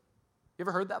 You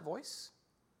ever heard that voice?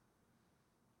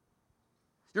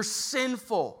 You're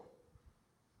sinful.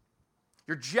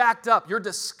 You're jacked up. You're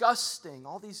disgusting.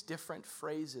 All these different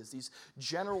phrases, these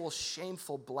general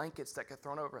shameful blankets that get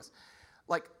thrown over us.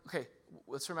 Okay,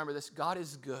 let's remember this. God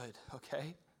is good,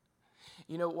 okay?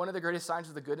 One of the greatest signs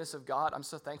of the goodness of God, I'm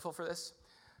so thankful for this.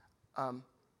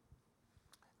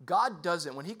 God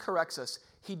doesn't, when he corrects us,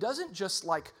 he doesn't just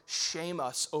shame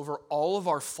us over all of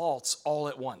our faults all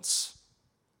at once.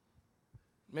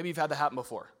 Maybe you've had that happen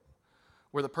before,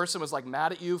 where the person was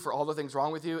mad at you for all the things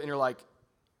wrong with you, and you're like,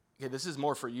 okay, this is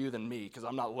more for you than me because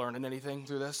I'm not learning anything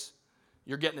through this.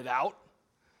 You're getting it out.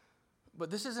 But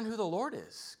this isn't who the Lord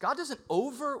is. God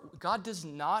does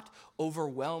not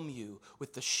overwhelm you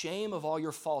with the shame of all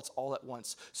your faults all at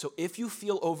once. So if you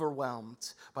feel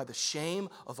overwhelmed by the shame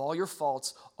of all your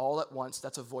faults all at once,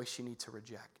 that's a voice you need to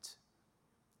reject.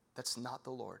 That's not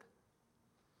the Lord.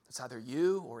 It's either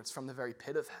you or it's from the very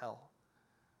pit of hell.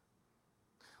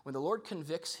 When the Lord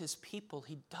convicts his people,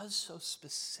 he does so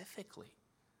specifically.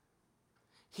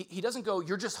 He doesn't go,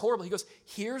 you're just horrible. He goes,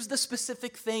 here's the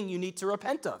specific thing you need to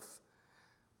repent of.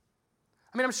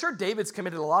 I mean, I'm sure David's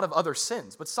committed a lot of other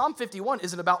sins, but Psalm 51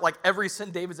 isn't about every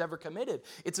sin David's ever committed.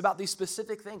 It's about these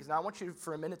specific things. Now, I want you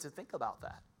for a minute to think about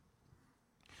that.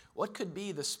 What could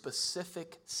be the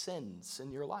specific sins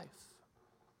in your life?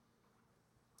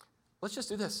 Let's just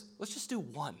do this. Let's just do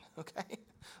one, okay?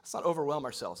 Let's not overwhelm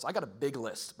ourselves. I got a big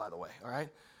list, by the way, all right?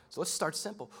 So let's start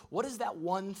simple. What is that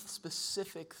one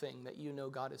specific thing that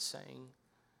God is saying,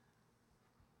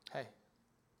 hey,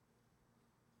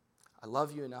 I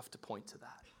love you enough to point to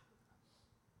that?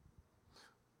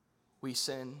 We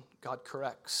sin, God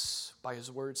corrects by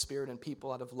his word, spirit, and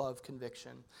people out of love,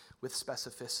 conviction, with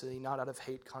specificity, not out of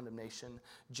hate, condemnation,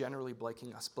 generally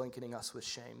blanketing us with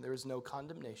shame. There is no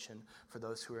condemnation for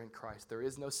those who are in Christ. There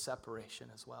is no separation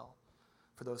as well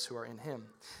for those who are in him.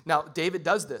 Now, David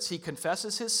does this. He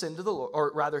confesses his sin to the Lord,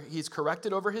 or rather, he's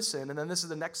corrected over his sin, and then this is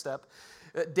the next step.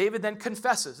 David then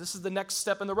confesses. This is the next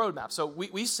step in the roadmap. So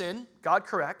we sin, God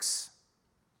corrects,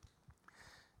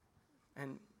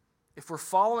 and if we're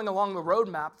following along the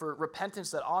roadmap for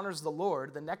repentance that honors the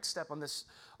Lord, the next step on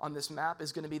this map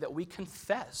is going to be that we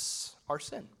confess our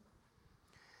sin.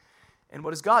 And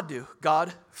what does God do?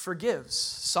 God forgives.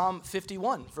 Psalm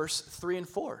 51, verse 3 and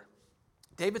 4.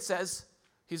 David says,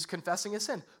 he's confessing his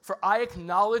sin. For I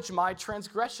acknowledge my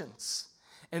transgressions,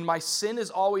 and my sin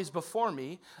is always before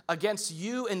me. Against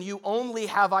you and you only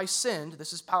have I sinned,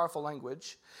 this is powerful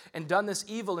language, and done this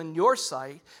evil in your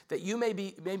sight, that you may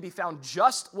be found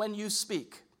just when you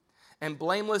speak, and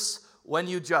blameless when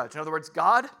you judge. In other words,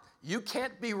 God, you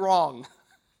can't be wrong.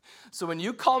 So when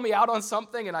you call me out on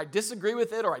something and I disagree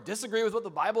with it, or I disagree with what the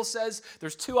Bible says,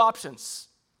 there's two options.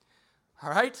 All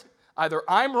right? Either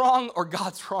I'm wrong or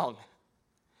God's wrong.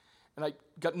 And I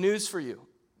got news for you.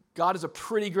 God has a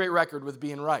pretty great record with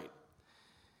being right.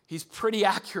 He's pretty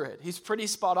accurate. He's pretty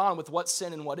spot on with what's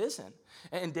sin and what isn't.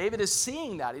 And David is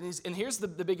seeing that. And here's the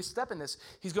biggest step in this.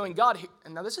 He's going, God,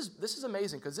 and now this is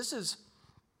amazing, because this is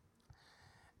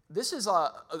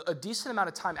a decent amount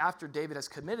of time after David has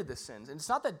committed the sins. And it's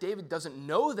not that David doesn't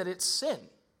know that it's sin.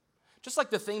 Just like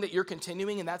the thing that you're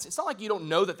continuing, and it's not like you don't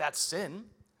know that that's sin.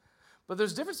 But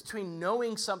there's a difference between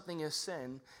knowing something is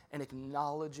sin and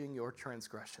acknowledging your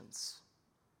transgressions.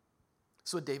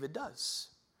 That's what David does.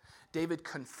 David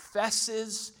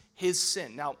confesses his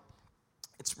sin. Now,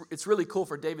 it's really cool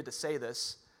for David to say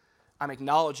this. I'm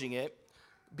acknowledging it,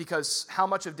 because how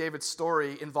much of David's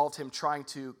story involved him trying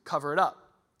to cover it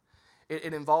up?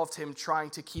 It involved him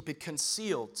trying to keep it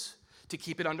concealed, to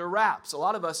keep it under wraps. A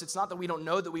lot of us, it's not that we don't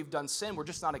know that we've done sin, we're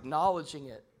just not acknowledging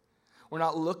it. We're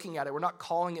not looking at it. We're not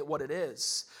calling it what it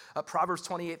is. Proverbs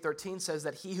 28:13 says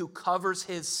that he who covers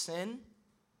his sin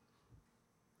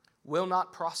will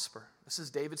not prosper. This is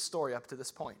David's story up to this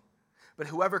point. But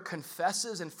whoever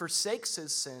confesses and forsakes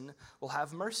his sin will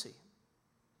have mercy.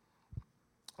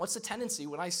 What's the tendency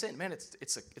when I sin? Man,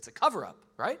 it's a cover-up,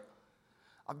 right?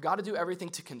 I've got to do everything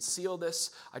to conceal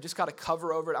this. I just got to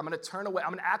cover over it. I'm going to turn away.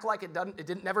 I'm going to act like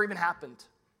it never even happened.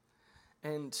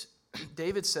 And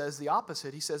David says the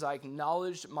opposite. He says, I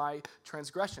acknowledged my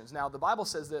transgressions. Now, the Bible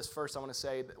says this first, I want to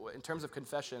say, in terms of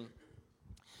confession,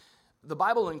 the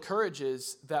Bible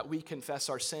encourages that we confess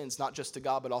our sins, not just to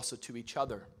God, but also to each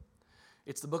other.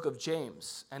 It's the book of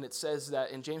James, and it says that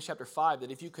in James chapter 5,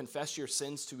 that if you confess your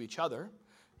sins to each other,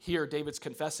 Here, David's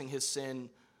confessing his sin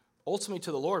ultimately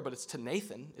to the Lord, but it's to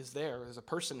Nathan, is there as a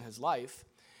person in his life.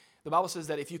 The Bible says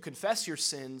that if you confess your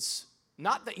sins,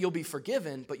 not that you'll be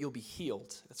forgiven, but you'll be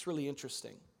healed. That's really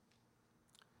interesting.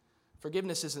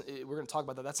 Forgiveness isn't, we're going to talk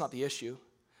about that, that's not the issue.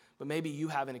 But maybe you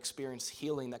haven't experienced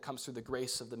healing that comes through the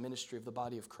grace of the ministry of the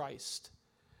body of Christ.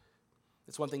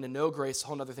 It's one thing to know grace, a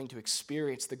whole other thing to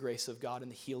experience the grace of God and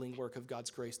the healing work of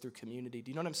God's grace through community. Do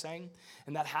you know what I'm saying?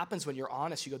 And that happens when you're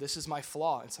honest. You go, this is my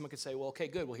flaw. And someone could say, well, okay,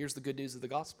 good. Well, here's the good news of the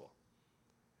gospel.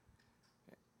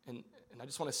 And I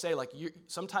just want to say,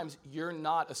 sometimes you're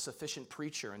not a sufficient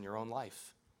preacher in your own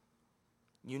life.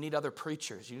 You need other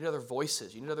preachers. You need other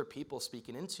voices. You need other people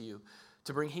speaking into you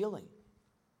to bring healing.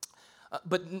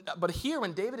 But here,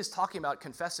 when David is talking about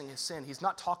confessing his sin, he's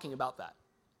not talking about that,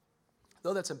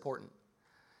 though that's important.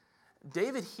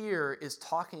 David here is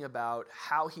talking about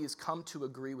how he has come to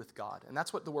agree with God, and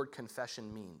that's what the word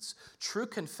confession means. True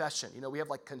confession, we have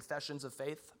like confessions of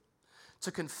faith.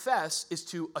 To confess is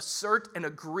to assert and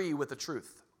agree with the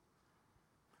truth.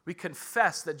 We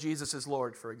confess that Jesus is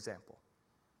Lord, for example.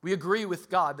 We agree with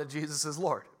God that Jesus is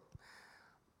Lord.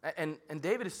 And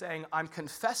David is saying, I'm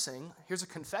confessing, here's a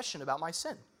confession about my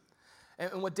sin.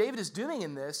 And what David is doing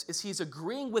in this is he's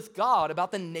agreeing with God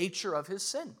about the nature of his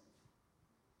sin.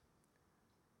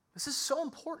 This is so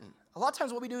important. A lot of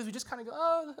times what we do is we just kind of go,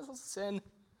 oh, little sin,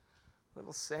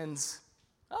 little sins.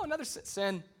 Oh, another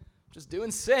sin. Just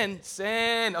doing sin.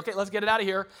 Okay, let's get it out of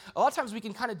here. A lot of times we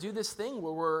can kind of do this thing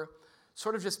where we're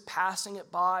sort of just passing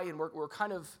it by and we're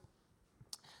kind of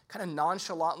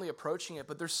nonchalantly approaching it,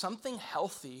 but there's something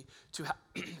healthy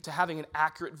to having an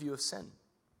accurate view of sin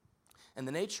and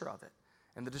the nature of it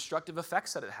and the destructive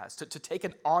effects that it has, to take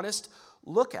an honest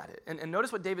look at it. And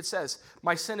notice what David says,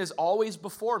 my sin is always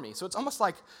before me. So it's almost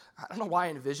like, I don't know why I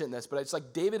envision this, but it's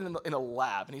like David in a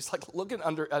lab, and he's like looking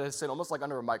at his sin almost like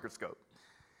under a microscope.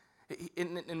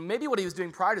 And maybe what he was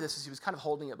doing prior to this is he was kind of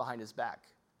holding it behind his back.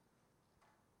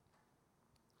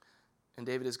 And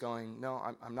David is going, no,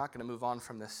 I'm not going to move on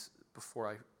from this before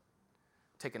I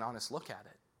take an honest look at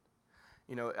it.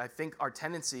 I think our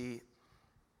tendency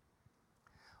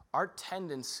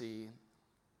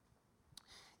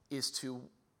is to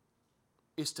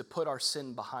put our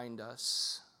sin behind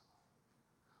us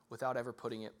without ever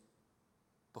putting it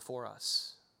before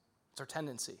us. It's our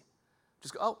tendency.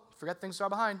 Just go, oh, forget things are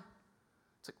behind.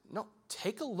 It's like, no,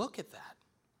 take a look at that.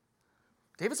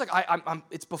 David's like,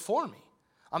 it's before me.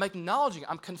 I'm acknowledging it.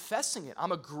 I'm confessing it.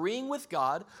 I'm agreeing with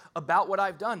God about what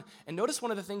I've done. And notice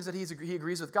one of the things that he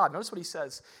agrees with God. Notice what he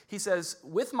says. He says,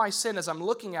 with my sin, as I'm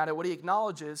looking at it, what he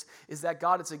acknowledges is that,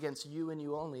 God, it's against you and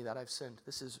you only that I've sinned.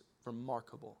 This is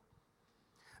remarkable.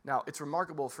 Now, it's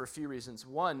remarkable for a few reasons.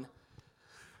 One,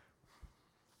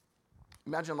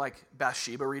 imagine like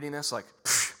Bathsheba reading this, like,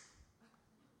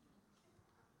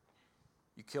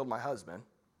 you killed my husband.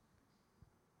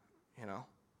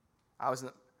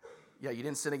 You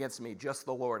didn't sin against me, just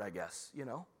the Lord, I guess,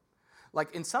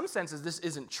 Like, in some senses, this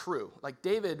isn't true. Like,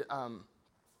 David,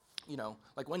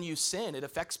 like when you sin, it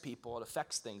affects people, it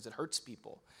affects things, it hurts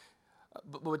people.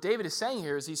 But what David is saying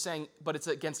here is he's saying, but it's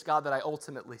against God that I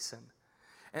ultimately sin.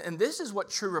 And this is what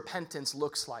true repentance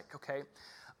looks like, okay?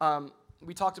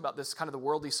 We talked about this, kind of the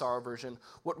worldly sorrow version.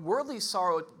 What worldly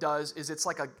sorrow does is it's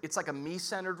like a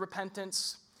me-centered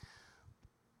repentance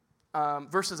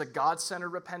versus a God-centered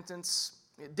repentance.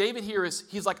 David here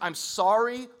he's like, I'm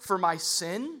sorry for my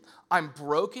sin. I'm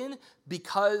broken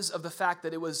because of the fact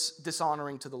that it was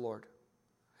dishonoring to the Lord.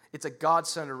 It's a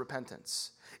God-centered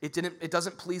repentance. It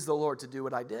doesn't please the Lord to do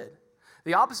what I did.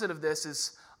 The opposite of this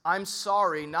is, I'm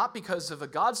sorry not because of a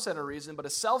God-centered reason, but a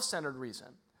self-centered reason.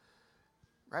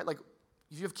 Right? Like,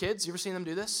 if you have kids, you ever seen them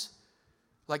do this?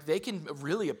 Like, they can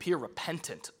really appear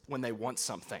repentant when they want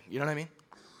something. You know what I mean?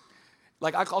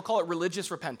 Like, I'll call it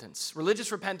religious repentance.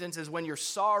 Religious repentance is when you're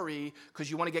sorry because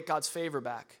you want to get God's favor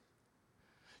back.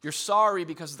 You're sorry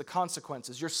because of the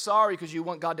consequences. You're sorry because you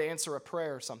want God to answer a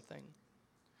prayer or something.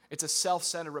 It's a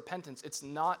self-centered repentance. It's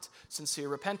not sincere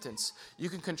repentance. You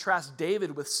can contrast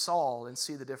David with Saul and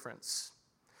see the difference.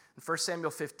 In 1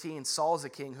 Samuel 15, Saul is a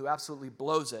king who absolutely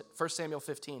blows it. 1 Samuel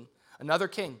 15, another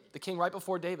king, the king right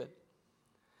before David.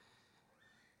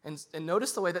 And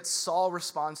notice the way that Saul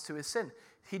responds to his sin.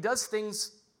 He does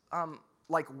things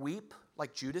like weep,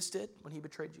 like Judas did when he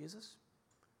betrayed Jesus.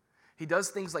 He does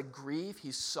things like grieve.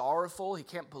 He's sorrowful. He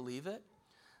can't believe it.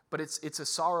 But it's a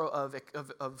sorrow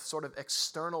of sort of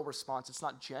external response. It's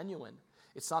not genuine.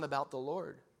 It's not about the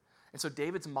Lord. And so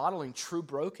David's modeling true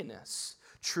brokenness,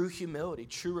 true humility,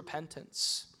 true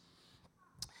repentance.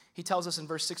 He tells us in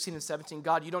verse 16 and 17,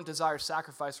 God, you don't desire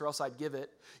sacrifice or else I'd give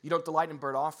it. You don't delight in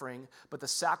burnt offering, but the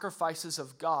sacrifices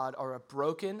of God are a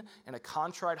broken and a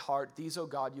contrite heart. These, O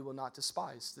God, you will not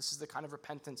despise. This is the kind of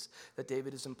repentance that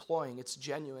David is employing. It's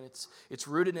genuine. It's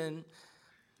rooted in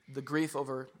the grief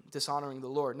over dishonoring the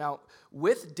Lord. Now,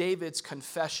 with David's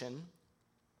confession,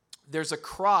 there's a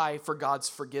cry for God's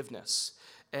forgiveness.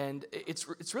 And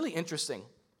it's really interesting.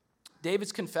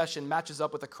 David's confession matches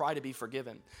up with a cry to be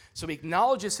forgiven. So he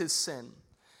acknowledges his sin.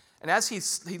 And as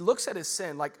he looks at his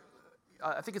sin, like,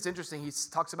 I think it's interesting, he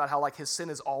talks about how like his sin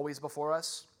is always before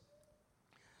us.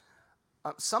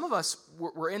 Some of us,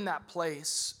 we're in that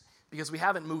place because we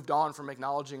haven't moved on from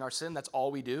acknowledging our sin. That's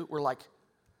all we do. We're like,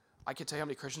 I can tell you how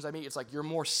many Christians I meet. It's like you're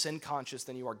more sin conscious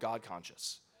than you are God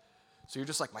conscious. So you're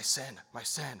just like, my sin, my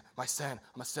sin, my sin,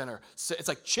 I'm a sinner. It's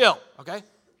like, chill, okay?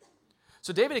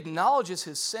 So David acknowledges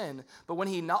his sin, but when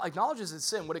he acknowledges his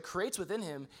sin, what it creates within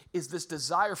him is this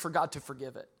desire for God to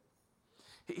forgive it.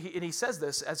 And he says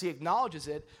this, as he acknowledges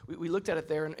it, we looked at it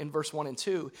there in verse 1 and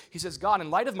 2. He says, God, in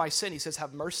light of my sin, he says,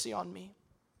 have mercy on me.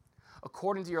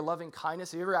 According to your loving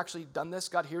kindness. Have you ever actually done this?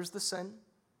 God, here's the sin.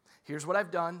 Here's what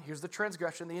I've done. Here's the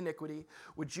transgression, the iniquity.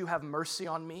 Would you have mercy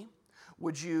on me?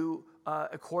 Would you,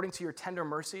 according to your tender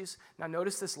mercies? Now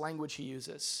notice this language he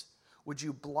uses. Would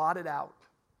you blot it out?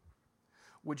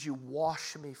 Would you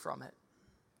wash me from it?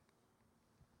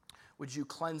 Would you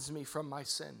cleanse me from my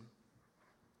sin?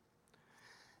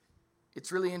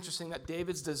 It's really interesting that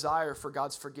David's desire for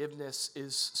God's forgiveness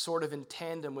is sort of in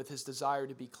tandem with his desire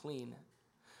to be clean.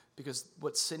 Because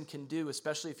what sin can do,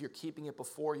 especially if you're keeping it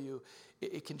before you,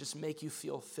 it can just make you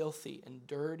feel filthy and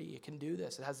dirty. It can do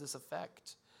this. It has this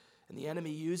effect. And the enemy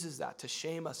uses that to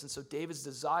shame us. And so David's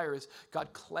desire is,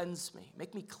 God, cleanse me.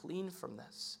 Make me clean from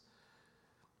this.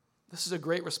 This is a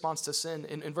great response to sin.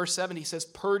 In verse 7, he says,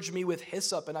 purge me with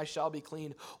hyssop and I shall be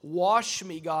clean. Wash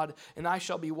me, God, and I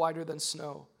shall be whiter than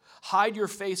snow. Hide your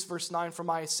face, verse 9, from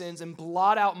my sins and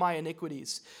blot out my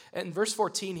iniquities. And in verse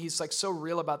 14, he's like so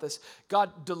real about this.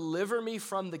 God, deliver me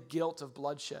from the guilt of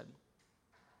bloodshed.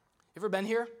 You ever been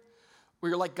here? Where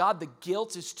you're like, God, the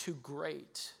guilt is too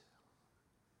great.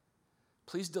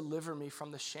 Please deliver me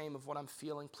from the shame of what I'm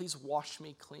feeling. Please wash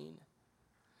me clean.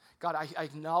 God, I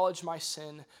acknowledge my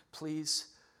sin. Please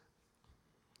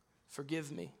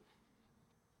forgive me.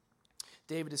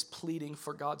 David is pleading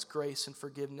for God's grace and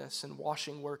forgiveness and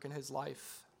washing work in his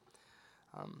life.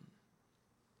 Have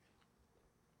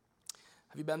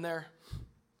you been there?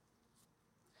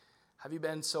 Have you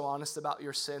been so honest about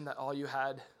your sin that all you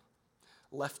had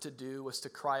left to do was to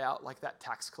cry out like that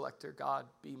tax collector, God,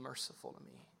 be merciful to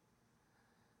me.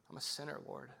 I'm a sinner,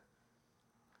 Lord.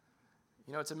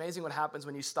 You know, it's amazing what happens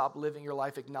when you stop living your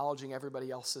life acknowledging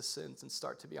everybody else's sins and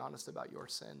start to be honest about your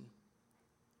sin.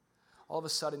 All of a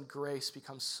sudden, grace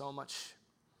becomes so much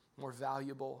more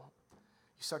valuable.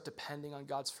 You start depending on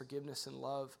God's forgiveness and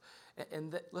love.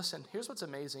 Listen, here's what's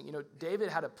amazing. You know, David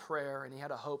had a prayer and he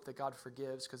had a hope that God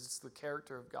forgives because it's the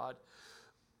character of God.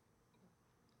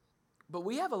 But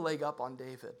we have a leg up on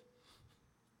David.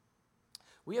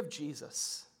 We have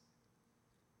Jesus.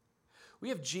 We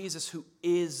have Jesus who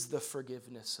is the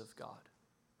forgiveness of God,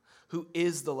 who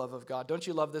is the love of God. Don't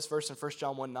you love this verse in 1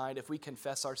 John 1:9? If we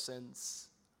confess our sins,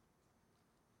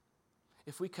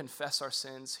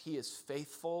 he is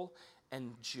faithful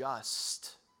and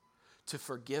just to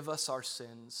forgive us our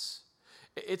sins.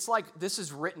 It's like this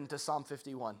is written to Psalm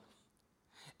 51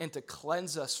 and to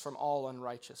cleanse us from all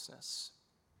unrighteousness.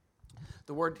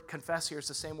 The word confess here is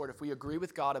the same word. If we agree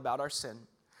with God about our sin.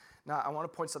 Now, I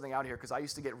want to point something out here because I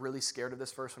used to get really scared of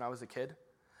this verse when I was a kid.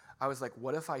 I was like,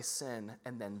 what if I sin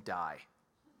and then die?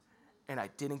 And I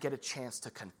didn't get a chance to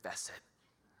confess it.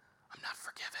 I'm not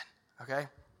forgiven, okay?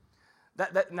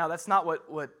 Now, that's not what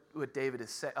David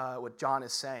is what John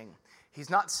is saying. He's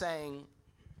not saying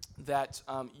that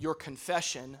your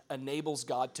confession enables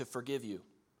God to forgive you,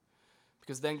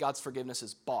 because then God's forgiveness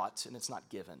is bought and it's not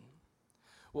given.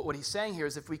 What he's saying here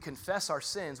is if we confess our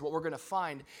sins, what we're going to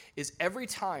find is every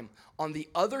time on the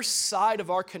other side of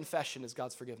our confession is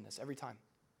God's forgiveness, every time.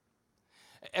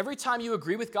 Every time you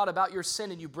agree with God about your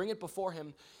sin and you bring it before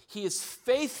him, he is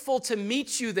faithful to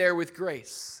meet you there with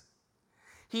grace.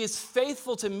 He is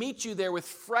faithful to meet you there with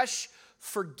fresh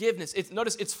forgiveness.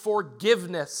 Notice it's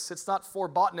forgiveness. It's not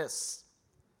forboughtness.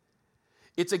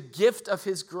 It's a gift of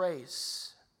his grace.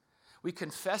 We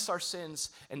confess our sins,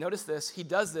 and notice this, he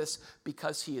does this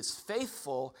because he is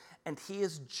faithful and he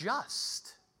is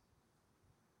just.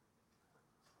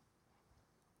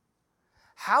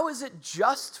 How is it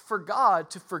just for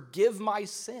God to forgive my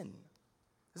sin?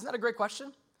 Isn't that a great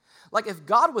question? Like if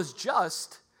God was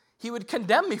just, he would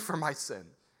condemn me for my sin.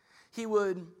 He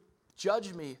would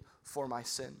Judge me for my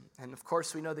sin. And of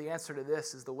course, we know the answer to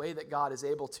this is the way that God is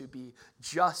able to be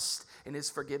just in his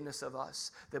forgiveness of us.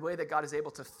 The way that God is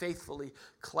able to faithfully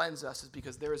cleanse us is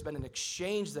because there has been an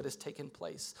exchange that has taken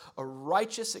place, a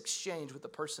righteous exchange with the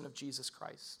person of Jesus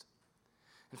Christ.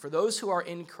 And for those who are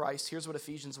in Christ, here's what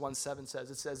Ephesians 1:7 says.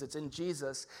 It says, it's in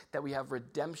Jesus that we have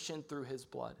redemption through his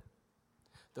blood,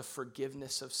 the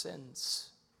forgiveness of sins.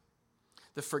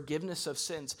 The forgiveness of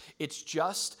sins. It's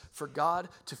just for God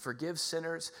to forgive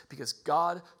sinners because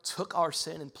God took our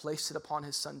sin and placed it upon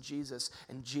his son Jesus,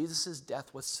 and Jesus'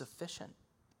 death was sufficient.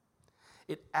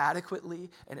 It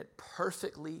adequately and it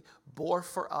perfectly bore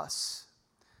for us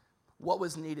what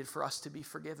was needed for us to be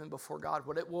forgiven before God,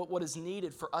 what is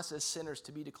needed for us as sinners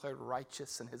to be declared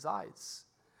righteous in his eyes.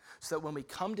 So that when we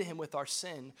come to him with our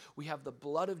sin, we have the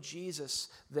blood of Jesus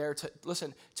there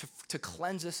to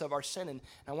cleanse us of our sin. And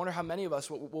I wonder how many of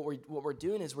us, what we're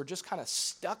doing is we're just kind of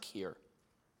stuck here.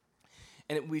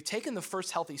 And we've taken the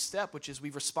first healthy step, which is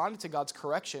we've responded to God's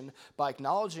correction by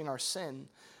acknowledging our sin.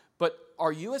 But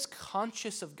are you as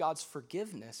conscious of God's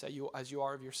forgiveness as you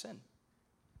are of your sin?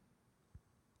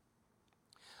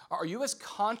 Are you as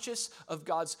conscious of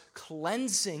God's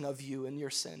cleansing of you in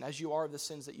your sin as you are of the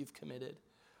sins that you've committed?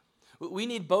 We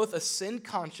need both a sin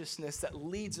consciousness that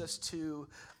leads us to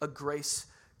a grace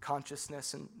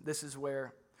consciousness, and this is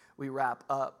where we wrap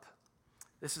up.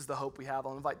 This is the hope we have.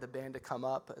 I'll invite the band to come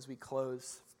up as we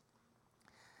close.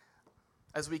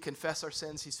 As we confess our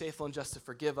sins, he's faithful and just to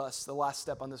forgive us. The last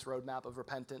step on this roadmap of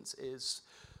repentance is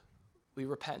we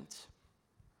repent.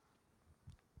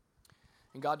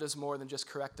 And God does more than just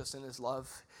correct us in his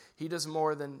love. He does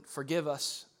more than forgive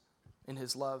us in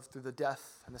his love through the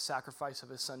death and the sacrifice of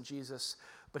his son Jesus.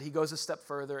 But he goes a step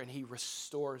further and he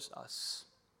restores us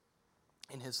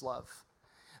in his love.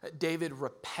 David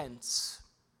repents.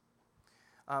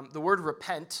 The word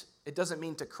repent, it doesn't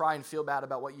mean to cry and feel bad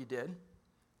about what you did.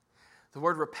 The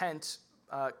word repent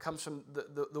comes from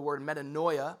the word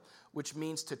metanoia, which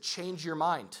means to change your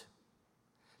mind.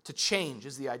 To change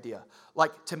is the idea.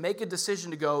 Like to make a decision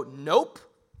to go, nope,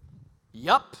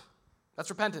 yup,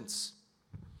 that's repentance.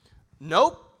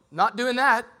 Nope, not doing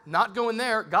that, not going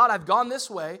there. God, I've gone this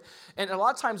way. And a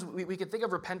lot of times we can think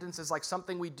of repentance as like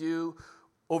something we do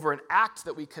over an act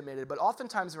that we committed. But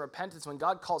oftentimes in repentance, when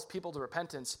God calls people to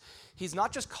repentance, he's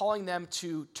not just calling them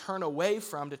to turn away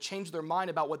from, to change their mind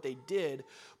about what they did,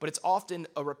 but it's often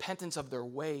a repentance of their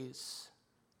ways.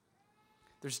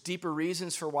 There's deeper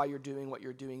reasons for why you're doing what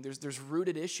you're doing. There's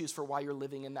rooted issues for why you're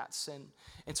living in that sin.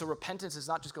 And so repentance is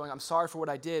not just going, I'm sorry for what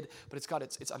I did, but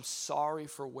it's I'm sorry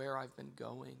for where I've been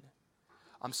going.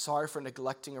 I'm sorry for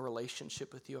neglecting a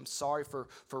relationship with you. I'm sorry for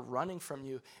running from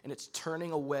you. And it's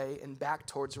turning away and back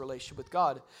towards a relationship with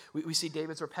God. We see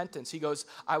David's repentance. He goes,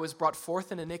 I was brought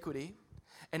forth in iniquity,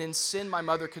 and in sin my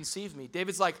mother conceived me.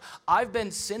 David's like, I've been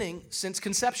sinning since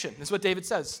conception. That's what David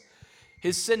says.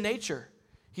 His sin nature.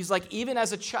 He's like, even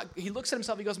as a child, he looks at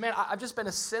himself, he goes, man, I've just been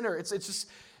a sinner. It's just,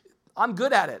 I'm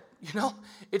good at it, you know?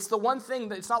 It's the one thing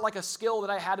that, it's not like a skill that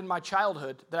I had in my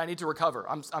childhood that I need to recover.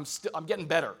 I'm getting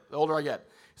better the older I get.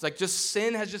 He's like, just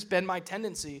sin has just been my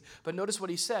tendency. But notice what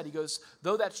he said. He goes,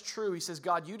 though that's true, he says,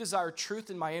 God, you desire truth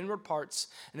in my inward parts,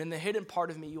 and in the hidden part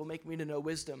of me, you will make me to know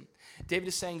wisdom. David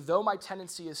is saying, though my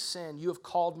tendency is sin, you have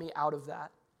called me out of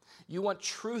that. You want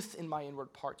truth in my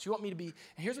inward parts. You want me to be, and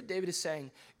here's what David is saying,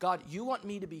 God, you want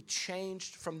me to be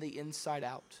changed from the inside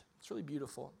out. It's really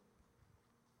beautiful.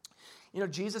 You know,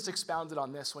 Jesus expounded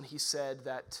on this when he said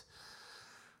that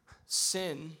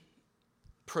sin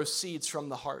proceeds from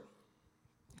the heart.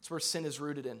 It's where sin is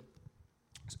rooted in.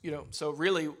 You know, so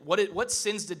really, what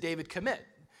sins did David commit?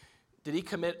 Did he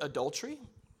commit adultery?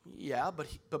 Yeah,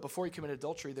 but before he committed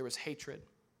adultery, there was hatred.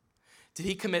 Did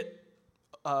he commit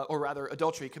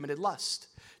adultery, he committed lust.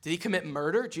 Did he commit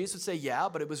murder? Jesus would say, yeah,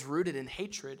 but it was rooted in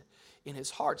hatred in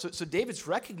his heart. So David's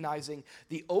recognizing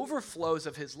the overflows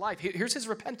of his life. Here's his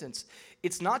repentance.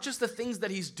 It's not just the things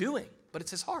that he's doing, but it's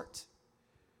his heart.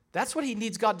 That's what he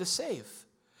needs God to save.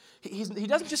 He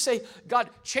doesn't just say,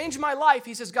 God, change my life.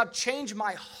 He says, God, change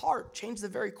my heart. Change the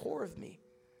very core of me.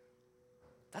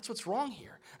 That's what's wrong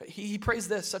here. He prays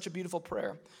this, such a beautiful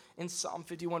prayer. In Psalm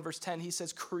 51, verse 10, he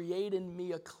says, create in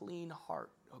me a clean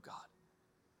heart, oh God.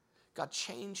 God,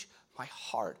 change my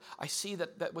heart. I see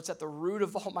that what's at the root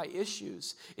of all my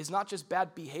issues is not just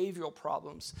bad behavioral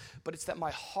problems, but it's that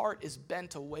my heart is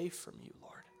bent away from you,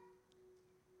 Lord.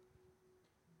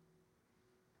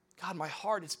 God, my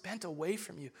heart is bent away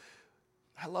from you.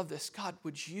 I love this. God,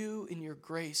 would you, in your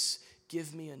grace,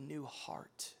 give me a new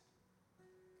heart?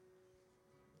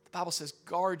 The Bible says,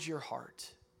 guard your heart,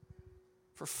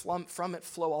 For from it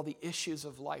flow all the issues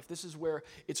of life. This is where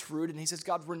it's rooted. And he says,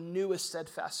 God, renew a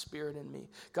steadfast spirit in me.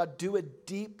 God, do a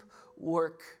deep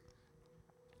work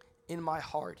in my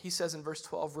heart. He says in verse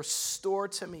 12, restore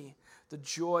to me the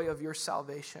joy of your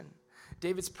salvation.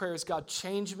 David's prayer is, God,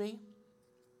 change me.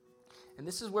 And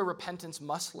this is where repentance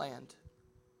must land.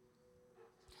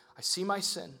 I see my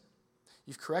sin.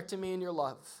 You've corrected me in your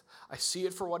love. I see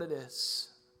it for what it is.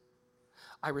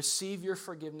 I receive your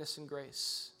forgiveness and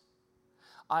grace.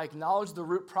 I acknowledge the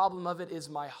root problem of it is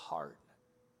my heart.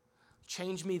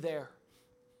 Change me there.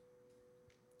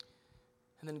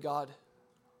 And then, God,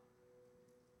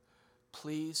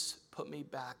 please put me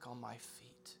back on my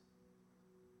feet.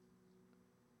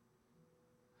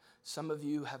 Some of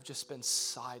you have just been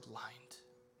sidelined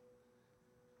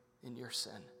in your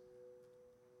sin.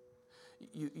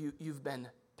 You've been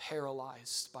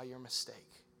paralyzed by your mistake.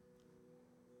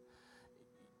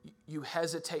 You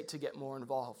hesitate to get more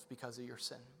involved because of your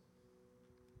sin.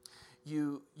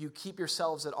 You keep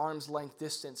yourselves at arm's length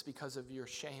distance because of your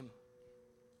shame.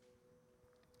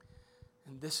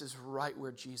 And this is right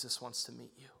where Jesus wants to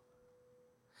meet you.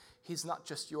 He's not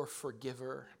just your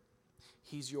forgiver.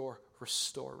 He's your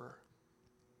restorer.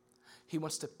 He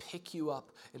wants to pick you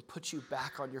up and put you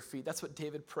back on your feet. That's what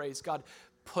David prays. God,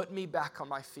 put me back on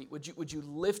my feet. Would you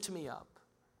lift me up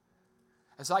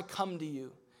as I come to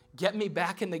you? Get me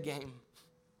back in the game.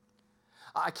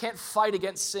 I can't fight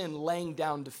against sin laying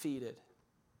down defeated.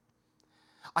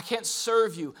 I can't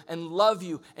serve you and love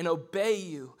you and obey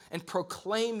you and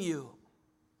proclaim you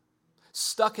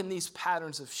stuck in these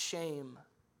patterns of shame.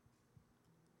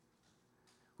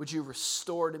 Would you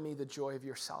restore to me the joy of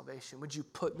your salvation? Would you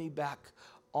put me back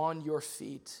on your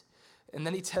feet? And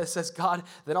then he says, God,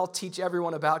 then I'll teach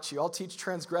everyone about you. I'll teach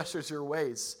transgressors your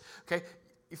ways. Okay?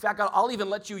 In fact, God, I'll even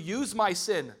let you use my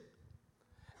sin.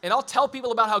 And I'll tell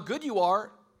people about how good you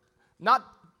are, not,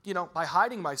 by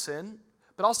hiding my sin,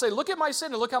 but I'll say, look at my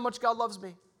sin and look how much God loves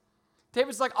me.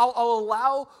 David's like, I'll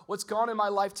allow what's gone in my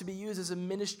life to be used as a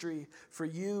ministry for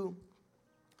you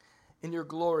in your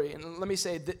glory. And let me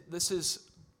say, this is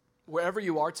wherever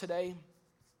you are today,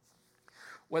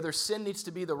 whether sin needs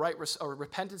to be the right, or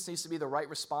repentance needs to be the right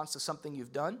response to something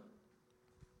you've done,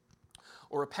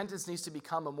 or repentance needs to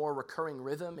become a more recurring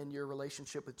rhythm in your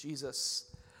relationship with Jesus,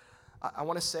 I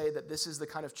want to say that this is the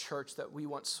kind of church that we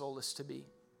want Solus to be.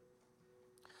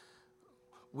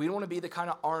 We don't want to be the kind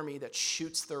of army that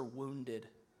shoots their wounded.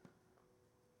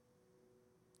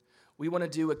 We want to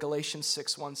do what Galatians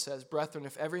 6:1 says, brethren,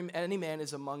 if any man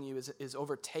is among you is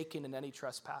overtaken in any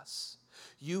trespass,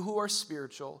 you who are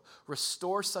spiritual,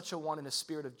 restore such a one in a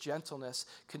spirit of gentleness,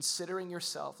 considering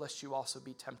yourself, lest you also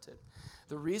be tempted.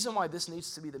 The reason why this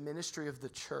needs to be the ministry of the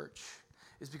church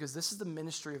is because this is the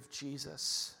ministry of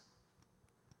Jesus.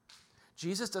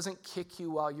 Jesus doesn't kick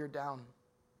you while you're down.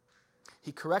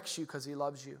 He corrects you because he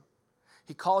loves you.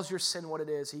 He calls your sin what it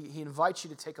is. He invites you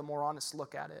to take a more honest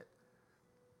look at it.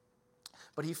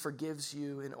 But he forgives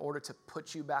you in order to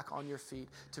put you back on your feet,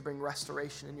 to bring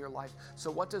restoration in your life.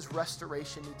 So what does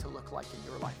restoration need to look like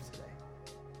in your life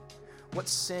today? What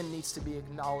sin needs to be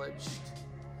acknowledged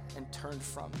and turned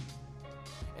from?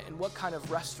 And what kind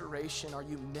of restoration are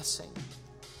you missing